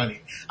pretty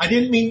funny. I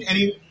didn't mean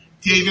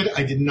David,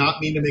 I did not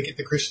mean to make it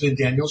the Christian and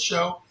Daniel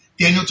show.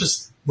 Daniel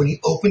just, when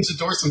he opens the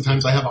door,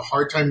 sometimes I have a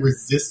hard time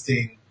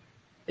resisting.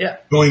 Yeah.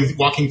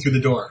 Walking through the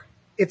door.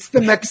 It's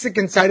the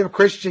Mexican side of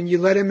Christian. You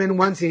let him in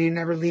once, and he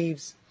never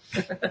leaves.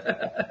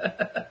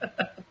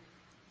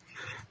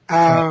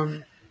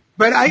 But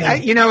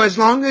I, as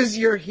long as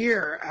you're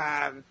here,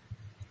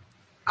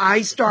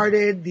 I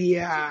started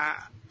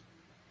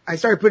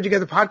putting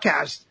together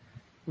podcasts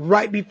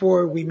right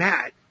before we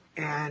met,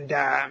 and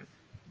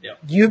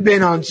you've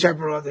been on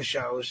several other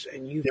shows,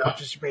 and you've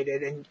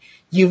participated, and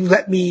you've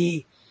let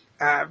me.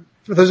 For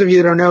those of you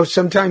that don't know,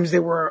 sometimes they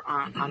were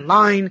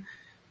online,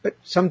 but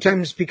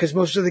sometimes because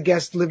most of the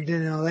guests lived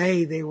in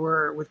LA, they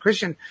were with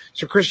Christian.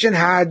 So Christian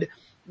had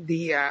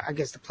the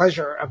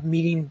pleasure of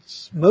meeting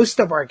most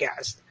of our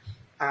guests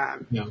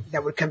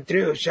that would come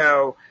through.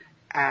 So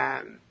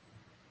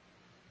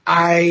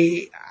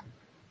aside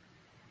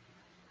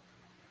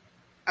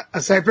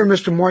from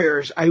Mr.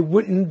 Moyers, I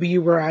wouldn't be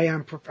where I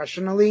am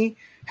professionally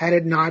had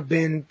it not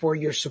been for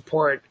your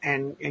support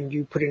and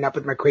you putting up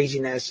with my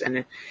craziness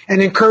and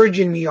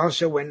encouraging me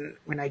also when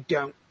I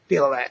don't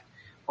feel it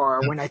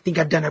or when I think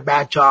I've done a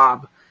bad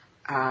job.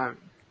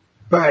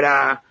 But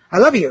I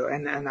love you,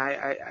 and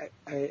I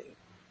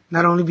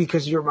not only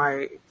because you're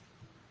my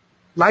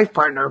life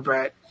partner,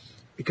 but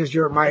because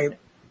you're my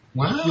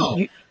wow.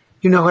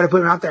 You know how to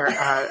put him out there.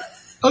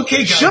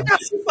 Okay, guys,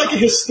 this is like a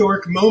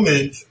historic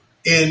moment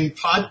in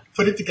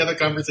Put It Together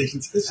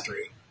Conversations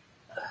history.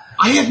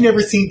 I have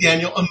never seen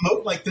Daniel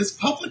emote like this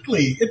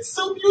publicly. It's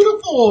so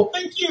beautiful.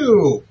 Thank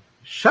you.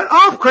 Shut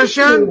up,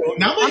 Christian.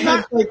 Now my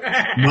head's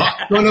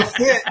not gonna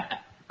fit.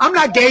 I'm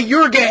not gay.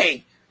 You're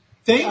gay.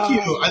 Thank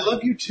you. I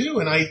love you too,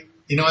 and I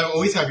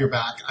always have your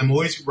back. I'm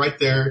always right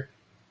there.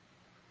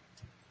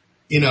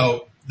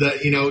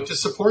 To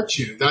support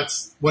you.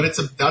 That's what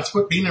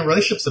being in a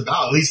relationship's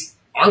about. At least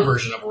our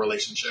version of a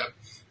relationship.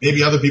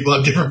 Maybe other people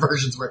have different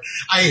versions where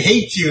I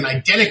hate you and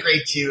I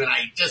denigrate you and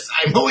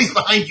I'm always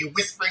behind you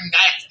whispering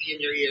nasty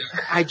in your ear.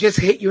 I just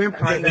hate you in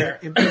private.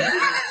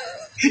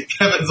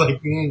 Kevin's like,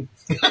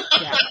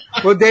 Yeah.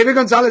 Well, David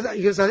Gonzalez,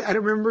 because I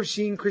remember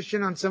seeing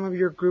Christian on some of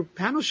your group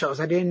panel shows.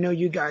 I didn't know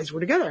you guys were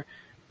together,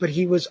 but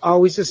he was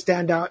always a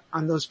standout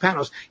on those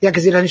panels. Yeah,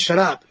 because he doesn't shut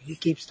up. He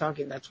keeps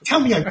talking. That's what. Tell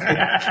me I'm kidding.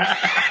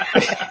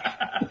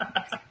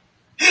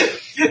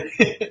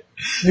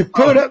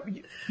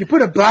 You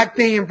put a black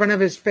thing in front of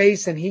his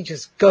face, and he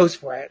just goes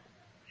for it.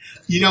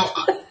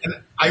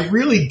 I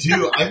really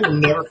do. I will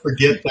never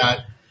forget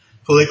that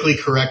politically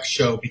correct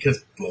show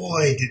because,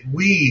 boy, did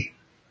we.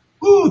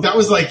 Ooh, that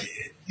was like,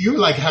 you were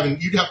like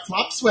you'd have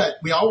flop sweat.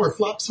 We all were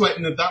flop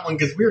sweating at that one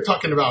because we were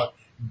talking about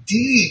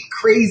deep,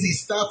 crazy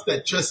stuff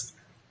that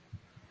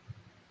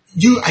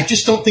I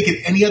just don't think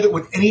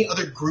with any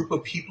other group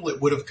of people it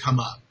would have come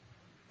up.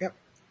 Yep.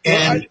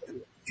 And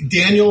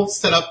Daniel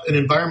set up an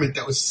environment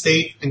that was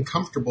safe and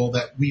comfortable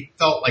that we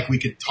felt like we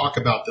could talk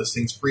about those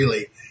things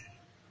freely.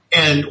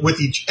 And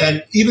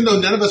and even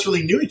though none of us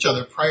really knew each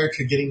other prior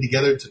to getting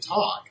together to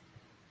talk,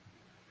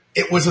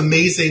 it was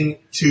amazing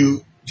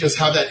to just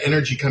have that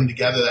energy come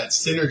together, that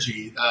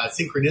synergy,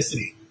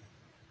 synchronicity.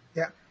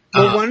 Yeah.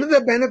 Well, one of the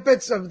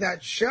benefits of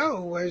that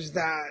show was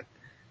that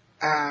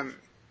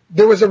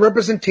there was a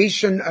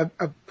representation of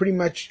pretty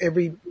much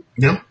every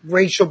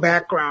racial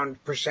background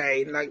per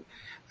se.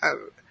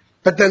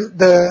 But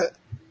the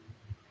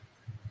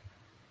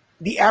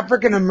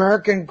African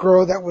American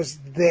girl that was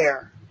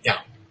there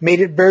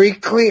made it very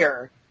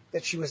clear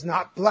that she was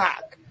not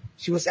black.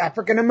 she was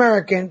African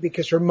American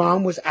because her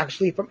mom was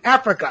actually from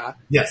Africa.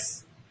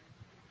 Yes.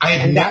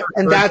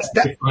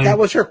 That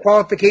was her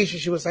qualification.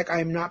 She was like, I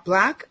am not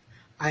black.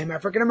 I am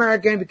African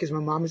American because my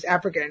mom is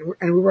African.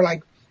 And we were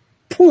like,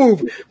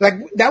 poof. Like,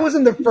 that was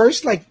in the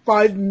first,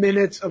 5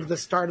 minutes of the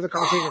start of the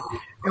conversation.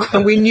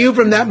 And we knew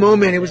from that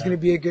moment it was going to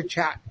be a good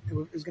chat. It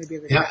was going to be a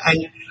good chat.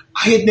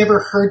 I had never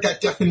heard that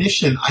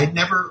definition. I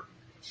never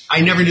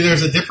knew there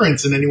was a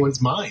difference in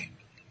anyone's mind.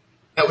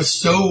 That was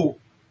so,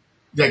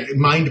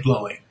 mind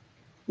blowing.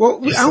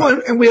 Well,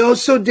 and we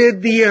also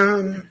did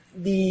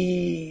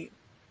the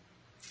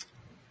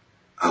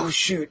oh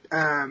shoot,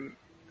 it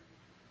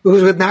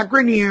was with Matt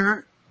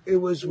Grenier. It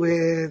was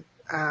with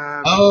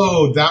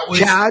that was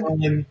Chad,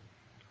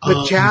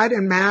 with Chad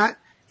and Matt.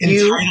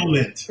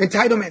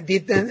 Entitlement. The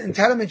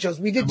entitlement shows.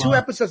 We did 2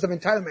 episodes of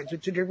entitlement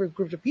with 2 different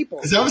groups of people.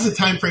 Because that was the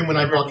time frame when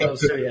I'd walk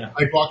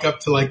up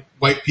to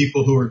white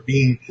people who were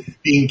being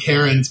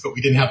Karens, but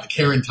we didn't have the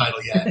Karen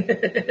title yet,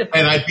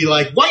 and I'd be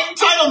like, white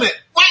entitlement,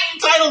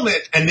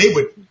 and they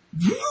would.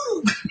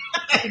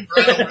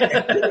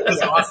 It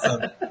was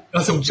awesome. That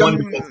was a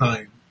wonderful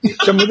time.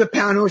 Some of the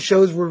panel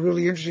shows were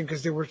really interesting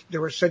because they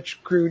were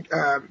such crude.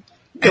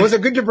 There was a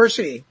good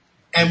diversity,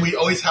 and we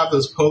always have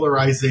those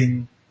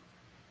polarizing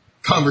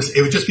conversations.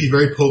 It would just be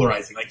very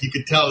polarizing. Like, you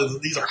could tell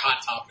these are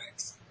hot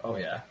topics. Oh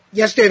yeah.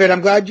 Yes, David.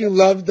 I'm glad you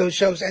love those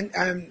shows,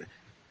 and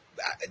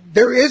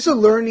there is a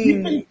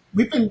learning.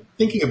 We've been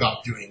thinking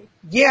about doing.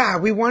 Yeah,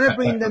 we want to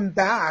bring them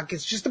back.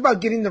 It's just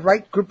about getting the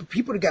right group of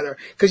people together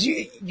because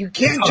you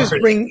can't just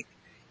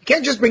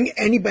bring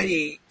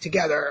anybody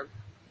together.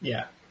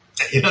 Yeah.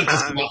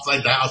 Just come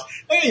outside the house.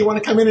 Hey, you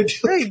want to come in and do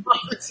a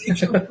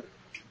conversation?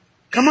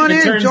 Come on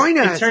join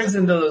us. It turns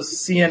into those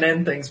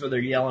CNN things where they're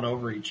yelling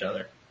over each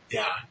other.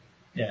 Yeah.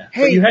 Yeah.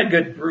 Hey, but you had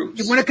good groups.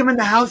 You want to come in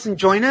the house and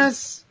join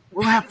us?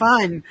 We'll have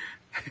fun.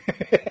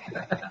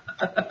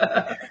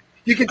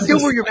 You can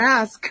still wear your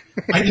mask.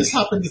 I just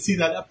happened to see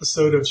that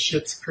episode of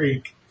Schitt's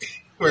Creek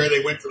where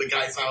they went to the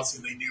guy's house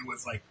and they knew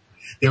was like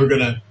they were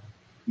going to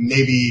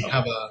maybe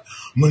have a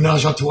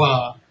menage a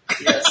trois.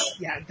 Yes.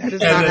 Yeah, that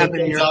does not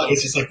happen here.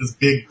 It's just like this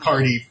big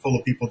party full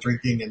of people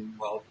drinking and,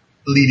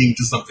 leading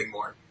to something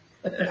more.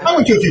 I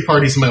went to a few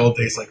parties in my old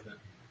days like that.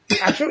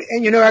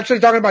 Actually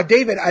talking about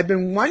David, I've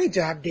been wanting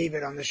to have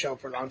David on the show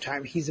for a long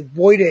time. He's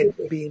avoided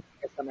being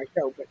on my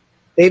show, but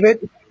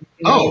David.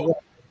 Oh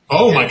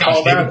my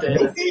gosh,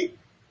 David.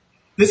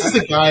 This is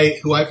a guy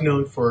who I've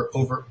known for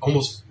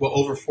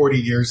over 40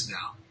 years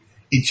now.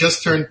 He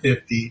just turned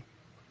 50.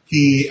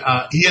 He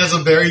has a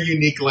very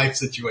unique life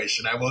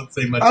situation. I won't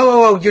say much.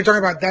 Oh, you're talking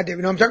about that,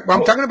 David. No, I'm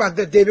talking about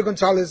the David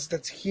Gonzalez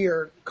that's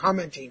here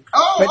commenting.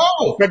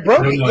 But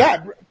Brody,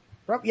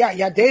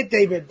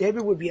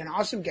 David would be an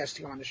awesome guest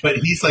to go on the show. But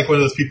he's like one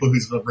of those people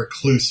who's a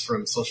recluse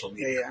from social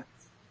media.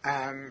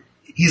 Yeah.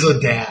 He's a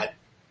dad.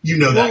 You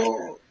know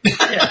that.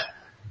 Yeah.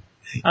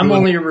 I'm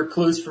only a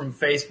recluse from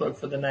Facebook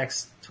for the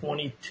next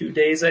 22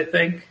 days, I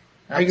think.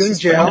 Are you in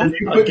jail? Are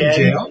you put in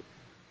jail?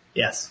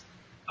 Yes.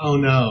 Oh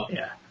no.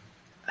 Yeah.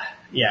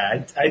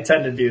 Yeah, I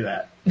tend to do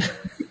that.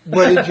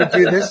 What did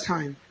you do this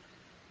time?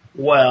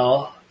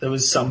 Well, there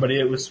was somebody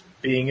that was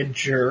being a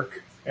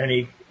jerk, and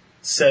he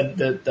said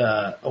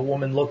that a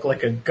woman looked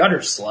like a gutter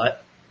slut.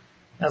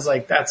 I was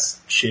like, that's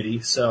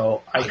shitty.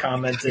 So I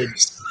commented,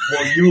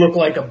 well, you look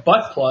like a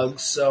butt plug,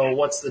 so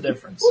what's the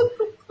difference?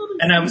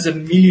 And I was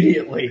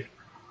immediately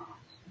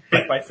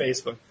hit by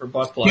Facebook for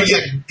butt plug. Yeah,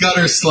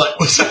 gutter slut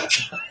was that?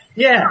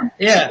 Yeah.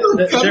 Their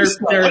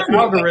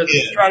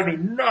algorithms drive me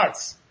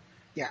nuts.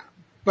 Yeah.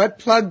 Butt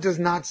plug does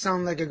not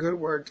sound like a good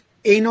word.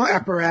 Anal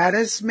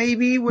apparatus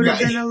maybe would have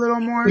been a little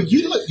more. But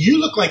you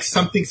look like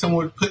something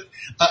someone would put,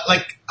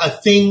 like a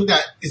thing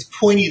that is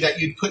pointy that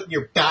you'd put in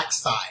your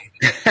backside.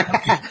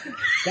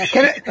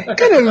 That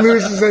kind of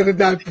loses it at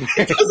that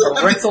point.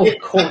 A rectal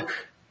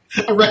cork.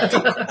 A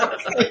rectal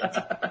cork.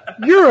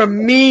 You're a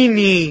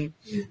meanie.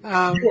 You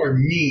are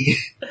me.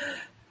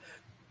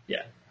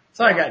 Yeah.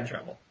 So I got in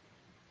trouble.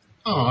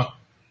 Aw.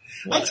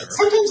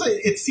 Sometimes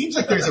it seems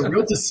like there's a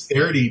real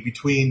disparity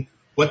between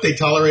what they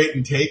tolerate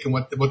and take and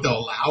what they'll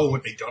allow and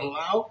what they don't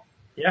allow.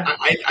 Yeah.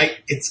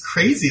 It's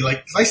crazy.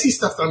 Like, 'cause I see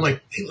stuff that I'm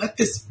like, they let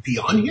this be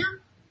on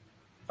here?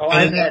 Oh,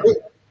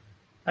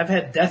 I've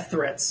had death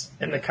threats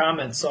in the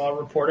comments, so I'll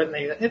report it, and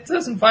it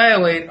doesn't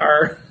violate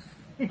our,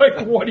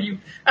 like, what do you,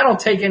 I don't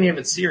take any of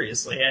it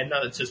seriously. I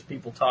know it's just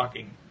people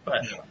talking,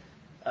 but,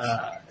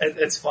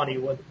 it's funny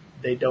what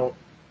they don't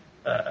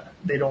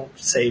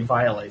say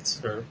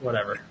violates or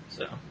whatever,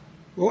 so.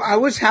 Well, I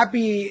was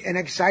happy and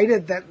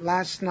excited that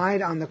last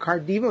night on the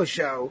Card Devo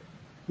show,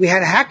 we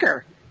had a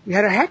hacker.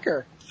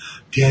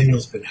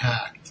 Daniel's been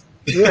hacked.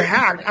 We were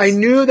hacked. I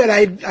knew that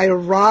I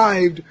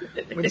arrived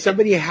when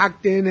somebody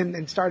hacked in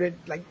and started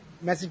like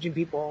messaging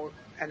people,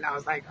 and I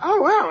was like,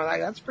 "Oh wow,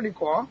 like, that's pretty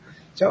cool."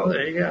 So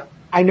there you go.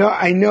 I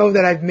know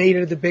that I've made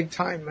it the big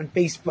time on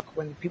Facebook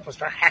when people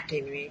start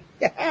hacking me.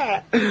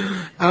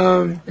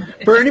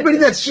 For anybody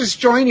that's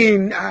just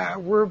joining,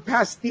 we're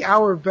past the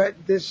hour,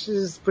 but this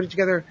is putting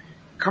together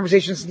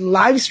Conversations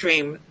live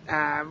stream.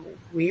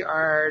 We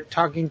are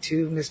talking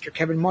to Mr.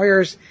 Kevin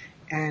Moyers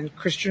and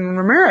Christian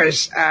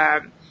Ramirez.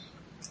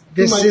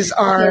 This is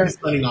our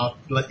signing off.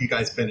 Let you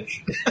guys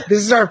finish. This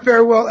is our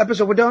farewell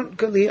episode.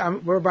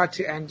 We're about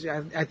to end.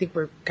 I think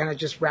we're kind of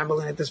just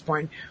rambling at this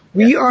point.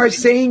 We are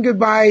saying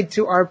goodbye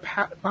to our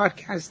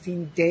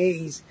podcasting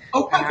days.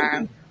 Oh,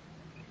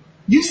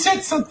 you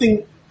said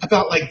something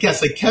about like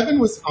guests. Like Kevin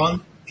was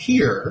on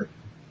here,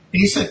 and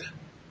you said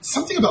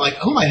something about like,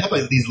 oh, I have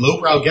like these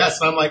lowbrow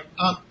guests, and I'm like,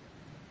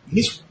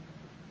 he's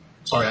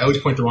sorry. I always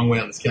point the wrong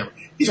way on this camera.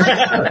 He's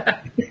right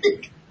there.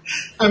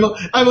 I'm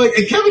like,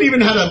 and Kevin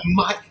even had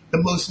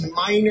the most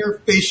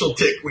minor facial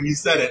tick when you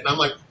said it. And I'm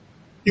like,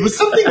 it was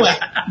something like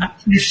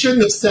you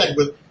shouldn't have said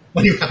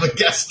when you have a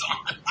guest on.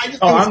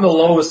 I'm the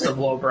lowest of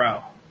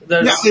lowbrow.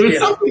 It was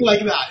something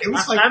like that. It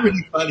was like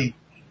really funny.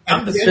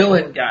 I'm the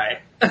fill-in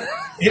guy.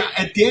 Yeah,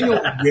 and Daniel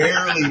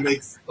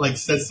rarely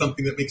says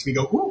something that makes me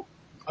go, ooh,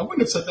 I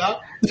wouldn't have said that.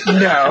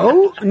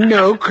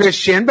 No,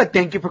 Christian, but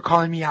thank you for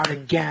calling me out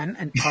again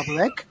in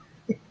public.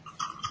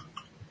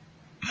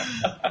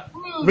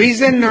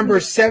 Reason number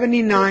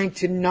 79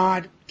 to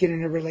not get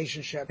in a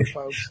relationship,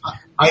 folks.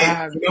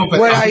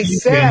 What I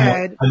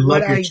said,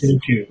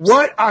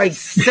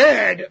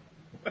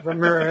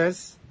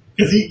 Ramirez,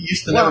 because he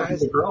used to never be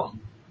the girl,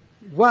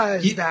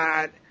 was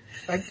that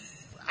like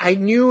I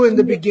knew in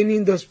the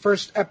beginning those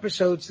first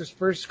episodes, those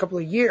first couple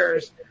of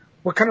years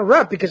were kind of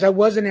rough because I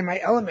wasn't in my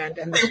element,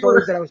 and the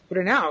stories that I was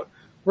putting out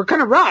were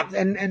kind of rough,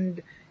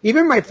 and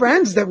even my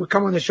friends that would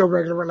come on the show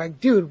regularly were like,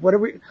 dude, what are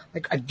we,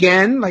 like,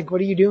 again? Like, what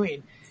are you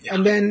doing? Yeah.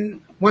 And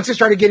then once I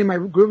started getting my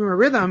groove and my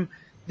rhythm,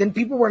 then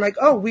people were like,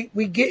 oh,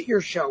 we get your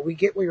show. We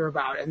get what you're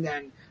about. And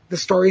then the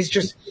stories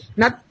just,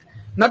 not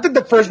that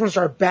the first ones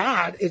are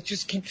bad. It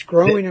just keeps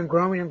growing and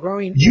growing and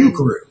growing. You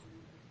grew.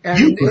 I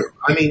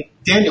mean,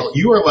 Daniel,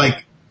 you are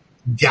like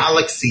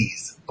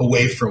galaxies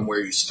away from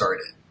where you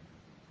started.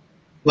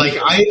 Like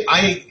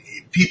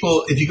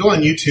people, if you go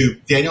on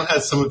YouTube, Daniel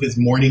has some of his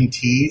morning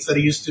teas that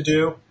he used to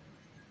do.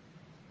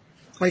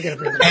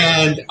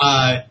 And,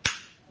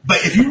 but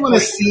if you want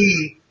to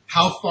see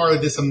how far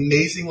this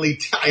amazingly,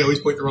 I always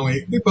point the wrong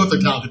way, they both are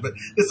talented, but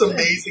this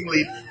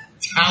amazingly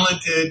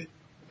talented,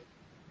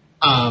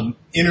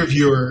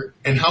 interviewer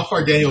and how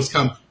far Daniel's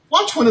come,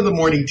 watch one of the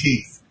morning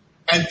teas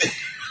and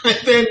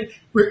then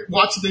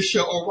watch this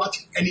show or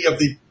watch any of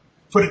the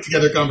put it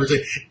together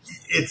conversation.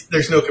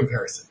 There's no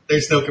comparison.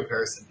 There's no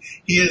comparison.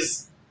 He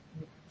has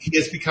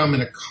become an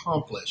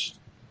accomplished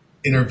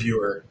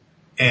interviewer,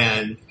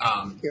 and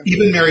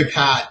even Mary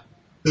Pat,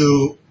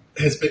 who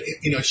has been,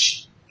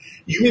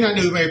 you may not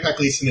know who Mary Pat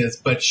Gleason is,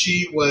 but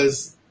she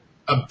was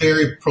a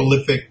very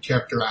prolific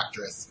character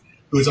actress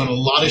who was on a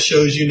lot of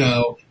shows, in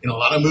a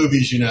lot of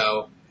movies,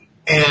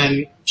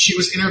 and she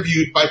was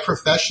interviewed by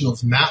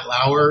professionals. Matt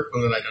Lauer,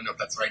 I don't know if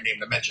that's the right name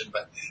to mention,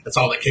 but that's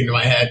all that came to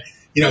my head.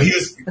 He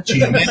was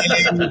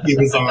GMA, he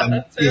was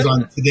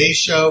on Today's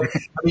Show.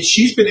 I mean,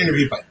 she's been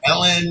interviewed by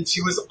Ellen.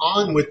 She was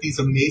on with these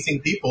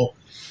amazing people.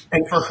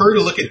 And for her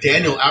to look at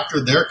Daniel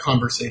after their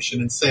conversation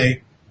and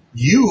say,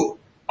 you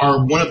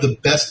are one of the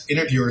best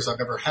interviewers I've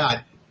ever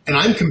had.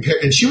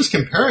 And she was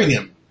comparing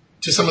him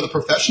to some of the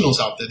professionals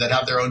out there that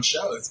have their own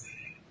shows.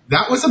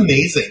 That was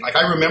amazing. Like,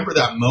 I remember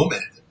that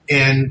moment.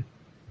 And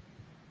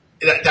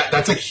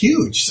that's like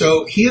huge.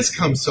 So he has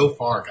come so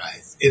far,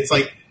 guys. It's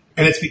like,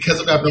 and it's because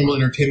of Abnormal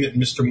Entertainment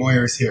and Mr.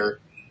 Moyers here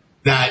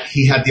that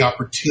he had the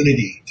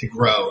opportunity to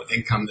grow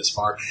and come this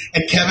far.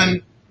 And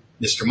Kevin,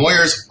 Mr.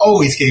 Moyers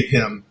always gave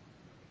him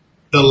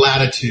the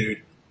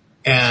latitude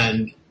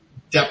and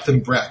depth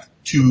and breadth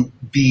to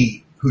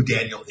be who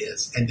Daniel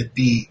is and to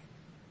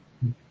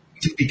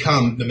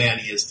become the man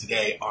he is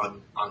today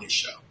on his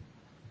show.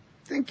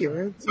 Thank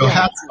you. So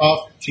hats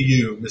off to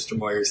you, Mr.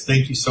 Moyers.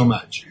 Thank you so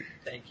much.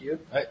 Thank you.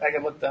 I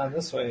can look down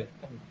this way.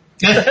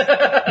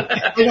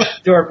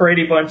 Do our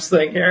Brady Bunch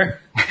thing here.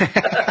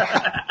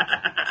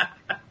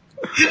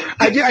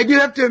 I do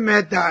have to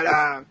admit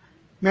that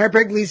Mary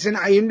Pat Gleason,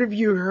 I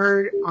interviewed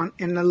her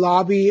in the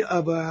lobby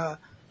of a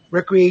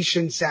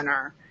recreation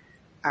center.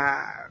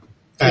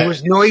 It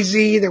was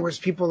noisy. There was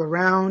people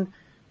around,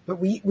 but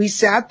we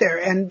sat there.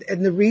 And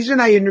the reason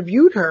I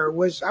interviewed her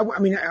was, I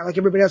mean, like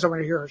everybody else, I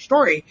want to hear her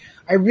story.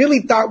 I really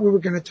thought we were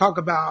going to talk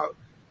about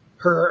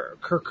her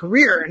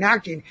career in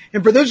acting.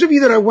 And for those of you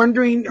that are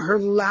wondering, her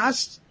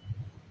last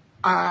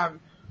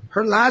TV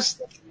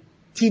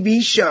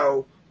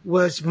show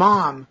was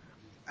Mom.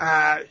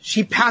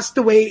 She passed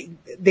away.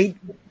 They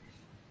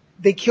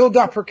killed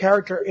off her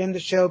character in the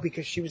show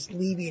because she was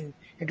leaving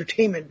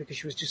entertainment because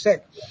she was too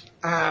sick.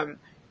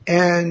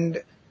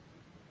 And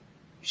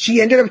she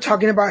ended up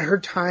talking about her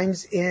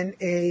times in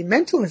a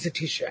mental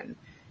institution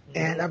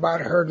and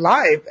about her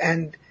life.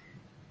 And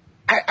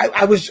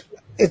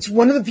it's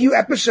one of the few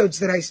episodes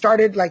that I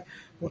started like,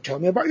 well, tell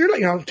me about your,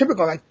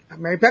 typical, like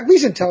Mary Pat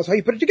Gleason, tell us how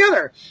you put it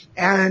together.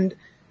 And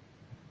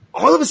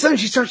all of a sudden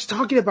she starts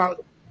talking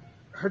about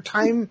her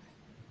time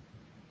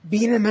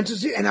being in a mental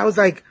institution. And I was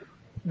like,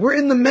 we're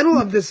in the middle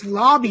of this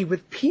lobby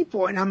with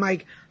people. And I'm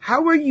like,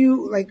 how are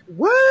you, like,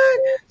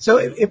 what? So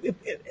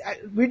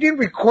we didn't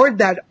record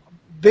that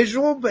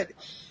visual, but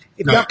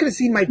if y'all could have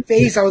seen my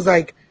face, I was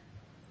like,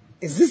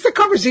 is this the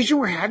conversation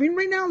we're having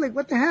right now? Like,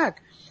 what the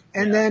heck?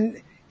 And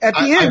then at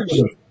the end,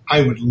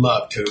 I would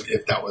love to,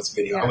 if that was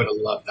video. Yeah. I would have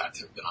loved that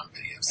to have been on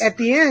videos. at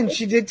the end,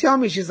 she did tell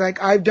me, she's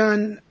like, I've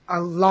done a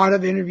lot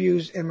of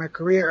interviews in my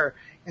career,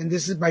 and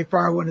this is by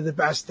far one of the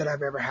best that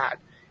I've ever had.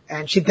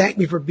 And she thanked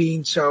me for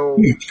being so,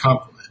 Huge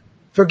compliment.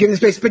 for giving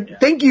space. But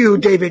thank you,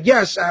 David.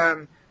 Yes,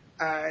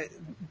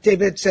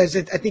 David says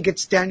that I think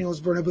it's Daniel's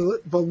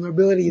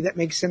vulnerability that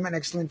makes him an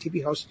excellent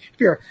TV host.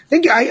 Here,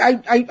 thank you.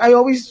 I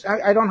always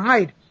don't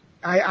hide.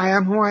 I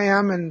am who I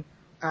am, and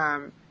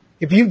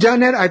if you've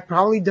done it, I've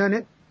probably done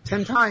it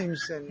 10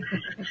 times and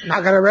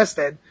not got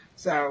arrested.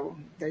 So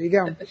there you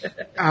go.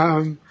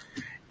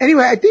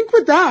 Anyway, I think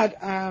with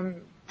that,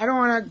 I don't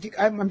want to.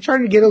 I'm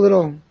trying to get a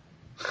little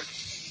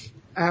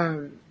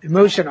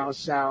emotional.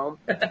 So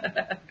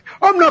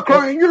I'm not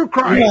crying. You're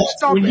crying. Yeah,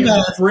 Stop When it.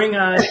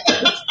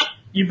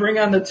 you bring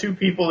on the two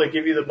people that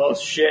give you the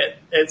most shit,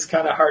 it's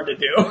kind of hard to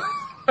do.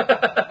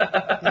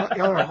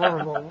 Y'all are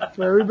horrible.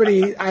 For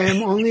everybody, I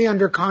am only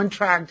under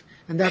contract,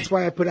 and that's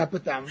why I put up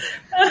with them.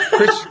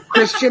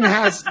 Christian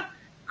has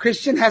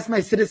my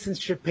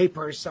citizenship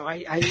papers, so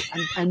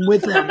I'm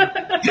with them.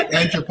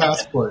 And your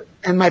passport.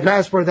 And my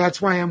passport,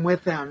 that's why I'm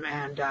with them.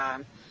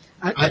 And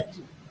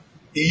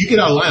You get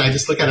online, I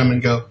just look at them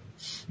and go,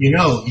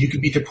 you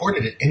could be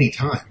deported at any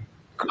time.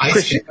 I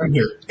Christian- can come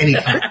here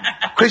anytime.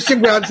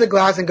 Christian grabs a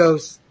glass and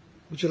goes,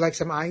 "Would you like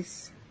some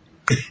ice?"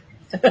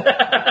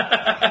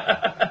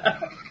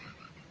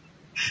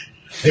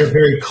 They're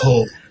very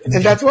cold.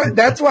 And that's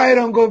why I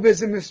don't go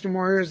visit Mr.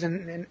 Moyers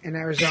in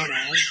Arizona.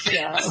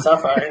 It's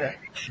tough out here.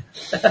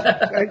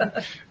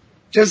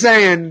 Just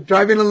saying,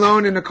 driving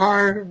alone in a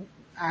car,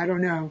 I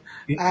don't know.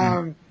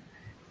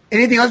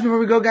 Anything else before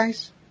we go,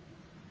 guys?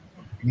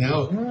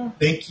 No.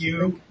 Thank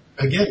you.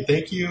 Again,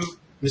 thank you,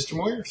 Mr.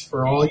 Moyers,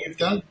 for all you've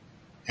done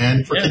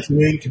and for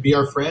continuing to be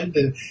our friend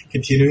and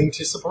continuing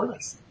to support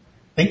us.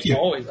 Thank you.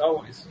 Always.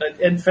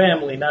 And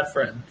family, not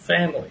friend.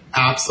 Family.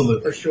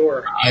 Absolutely. For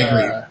sure. I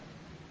agree.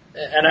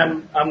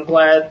 And I'm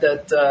glad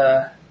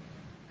that,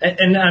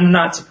 and I'm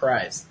not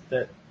surprised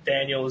that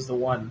Daniel is the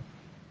one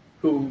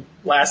who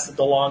lasted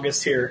the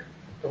longest here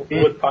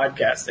with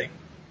podcasting.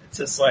 It's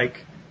just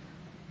like,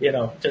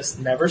 just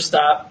never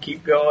stop,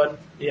 keep going,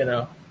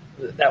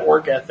 that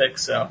work ethic.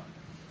 So,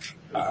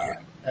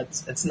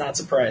 it's not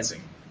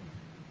surprising,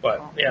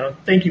 but,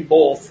 thank you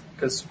both,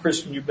 because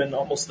Christian, you've been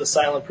almost the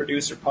silent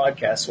producer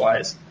podcast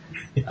wise,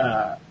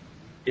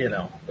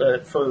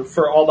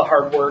 for all the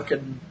hard work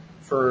and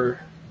for,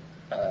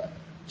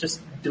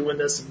 just doing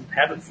this and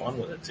having fun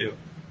with it too.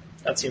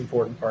 That's the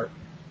important part.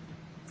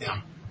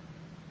 Yeah.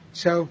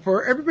 So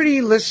for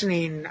everybody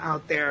listening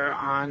out there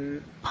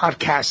on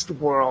podcast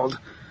world,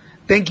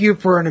 thank you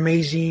for an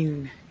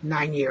amazing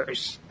 9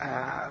 years,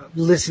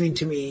 listening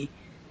to me.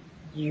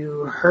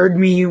 You heard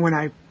me when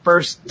I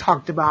first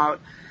talked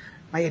about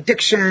my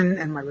addiction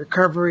and my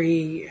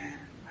recovery and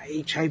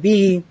my HIV.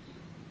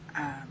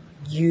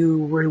 You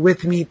were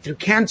with me through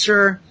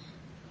cancer,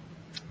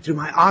 through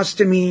my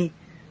ostomy,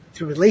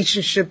 through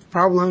relationship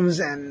problems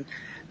and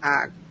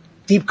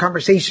deep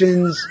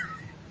conversations.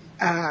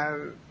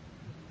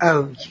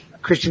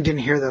 Christian didn't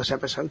hear those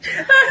episodes,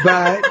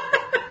 but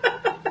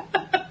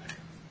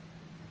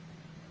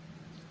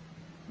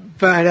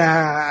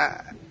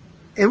my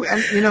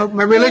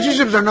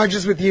relationships are not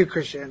just with you,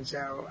 Christian.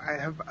 So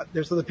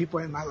there's other people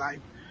in my life.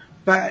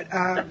 But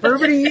for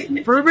everybody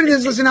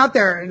that's listening out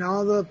there and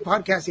all the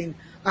podcasting,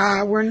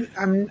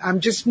 I'm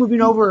just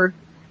moving over,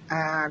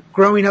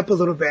 growing up a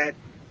little bit.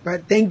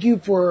 But thank you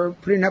for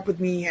putting up with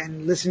me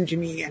and listening to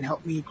me and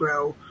help me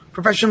grow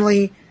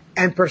professionally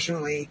and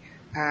personally.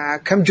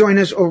 Come join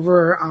us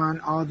over on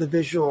all the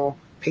visual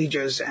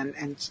pages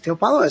and still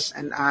follow us.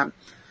 And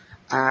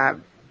I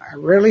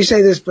rarely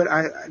say this, but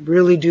I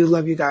really do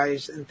love you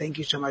guys and thank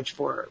you so much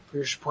for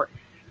your support.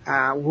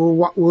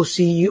 We'll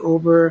see you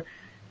over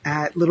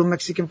at Little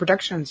Mexican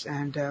Productions,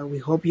 and we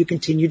hope you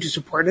continue to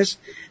support us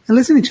and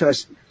listening to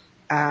us.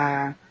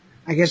 I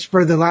guess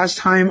for the last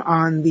time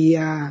on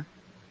the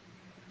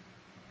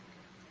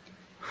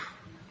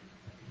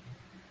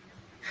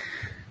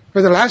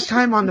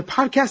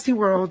podcasting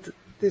world,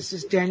 this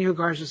is Daniel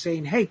Garza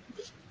saying, hey,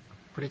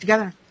 put it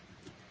together.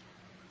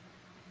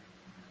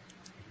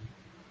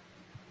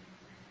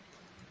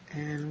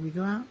 And we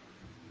go out.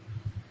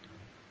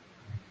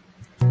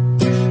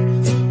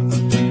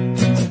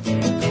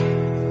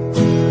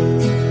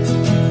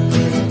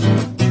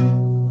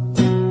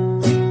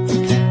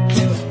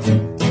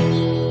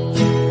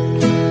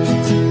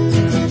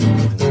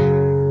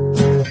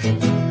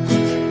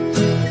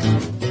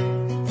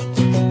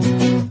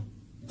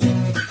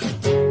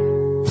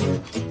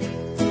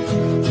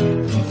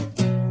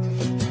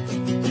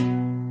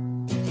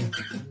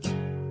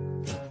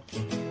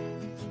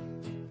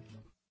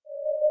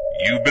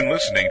 You've been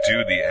listening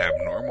to the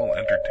Abnormal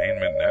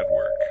Entertainment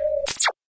Network.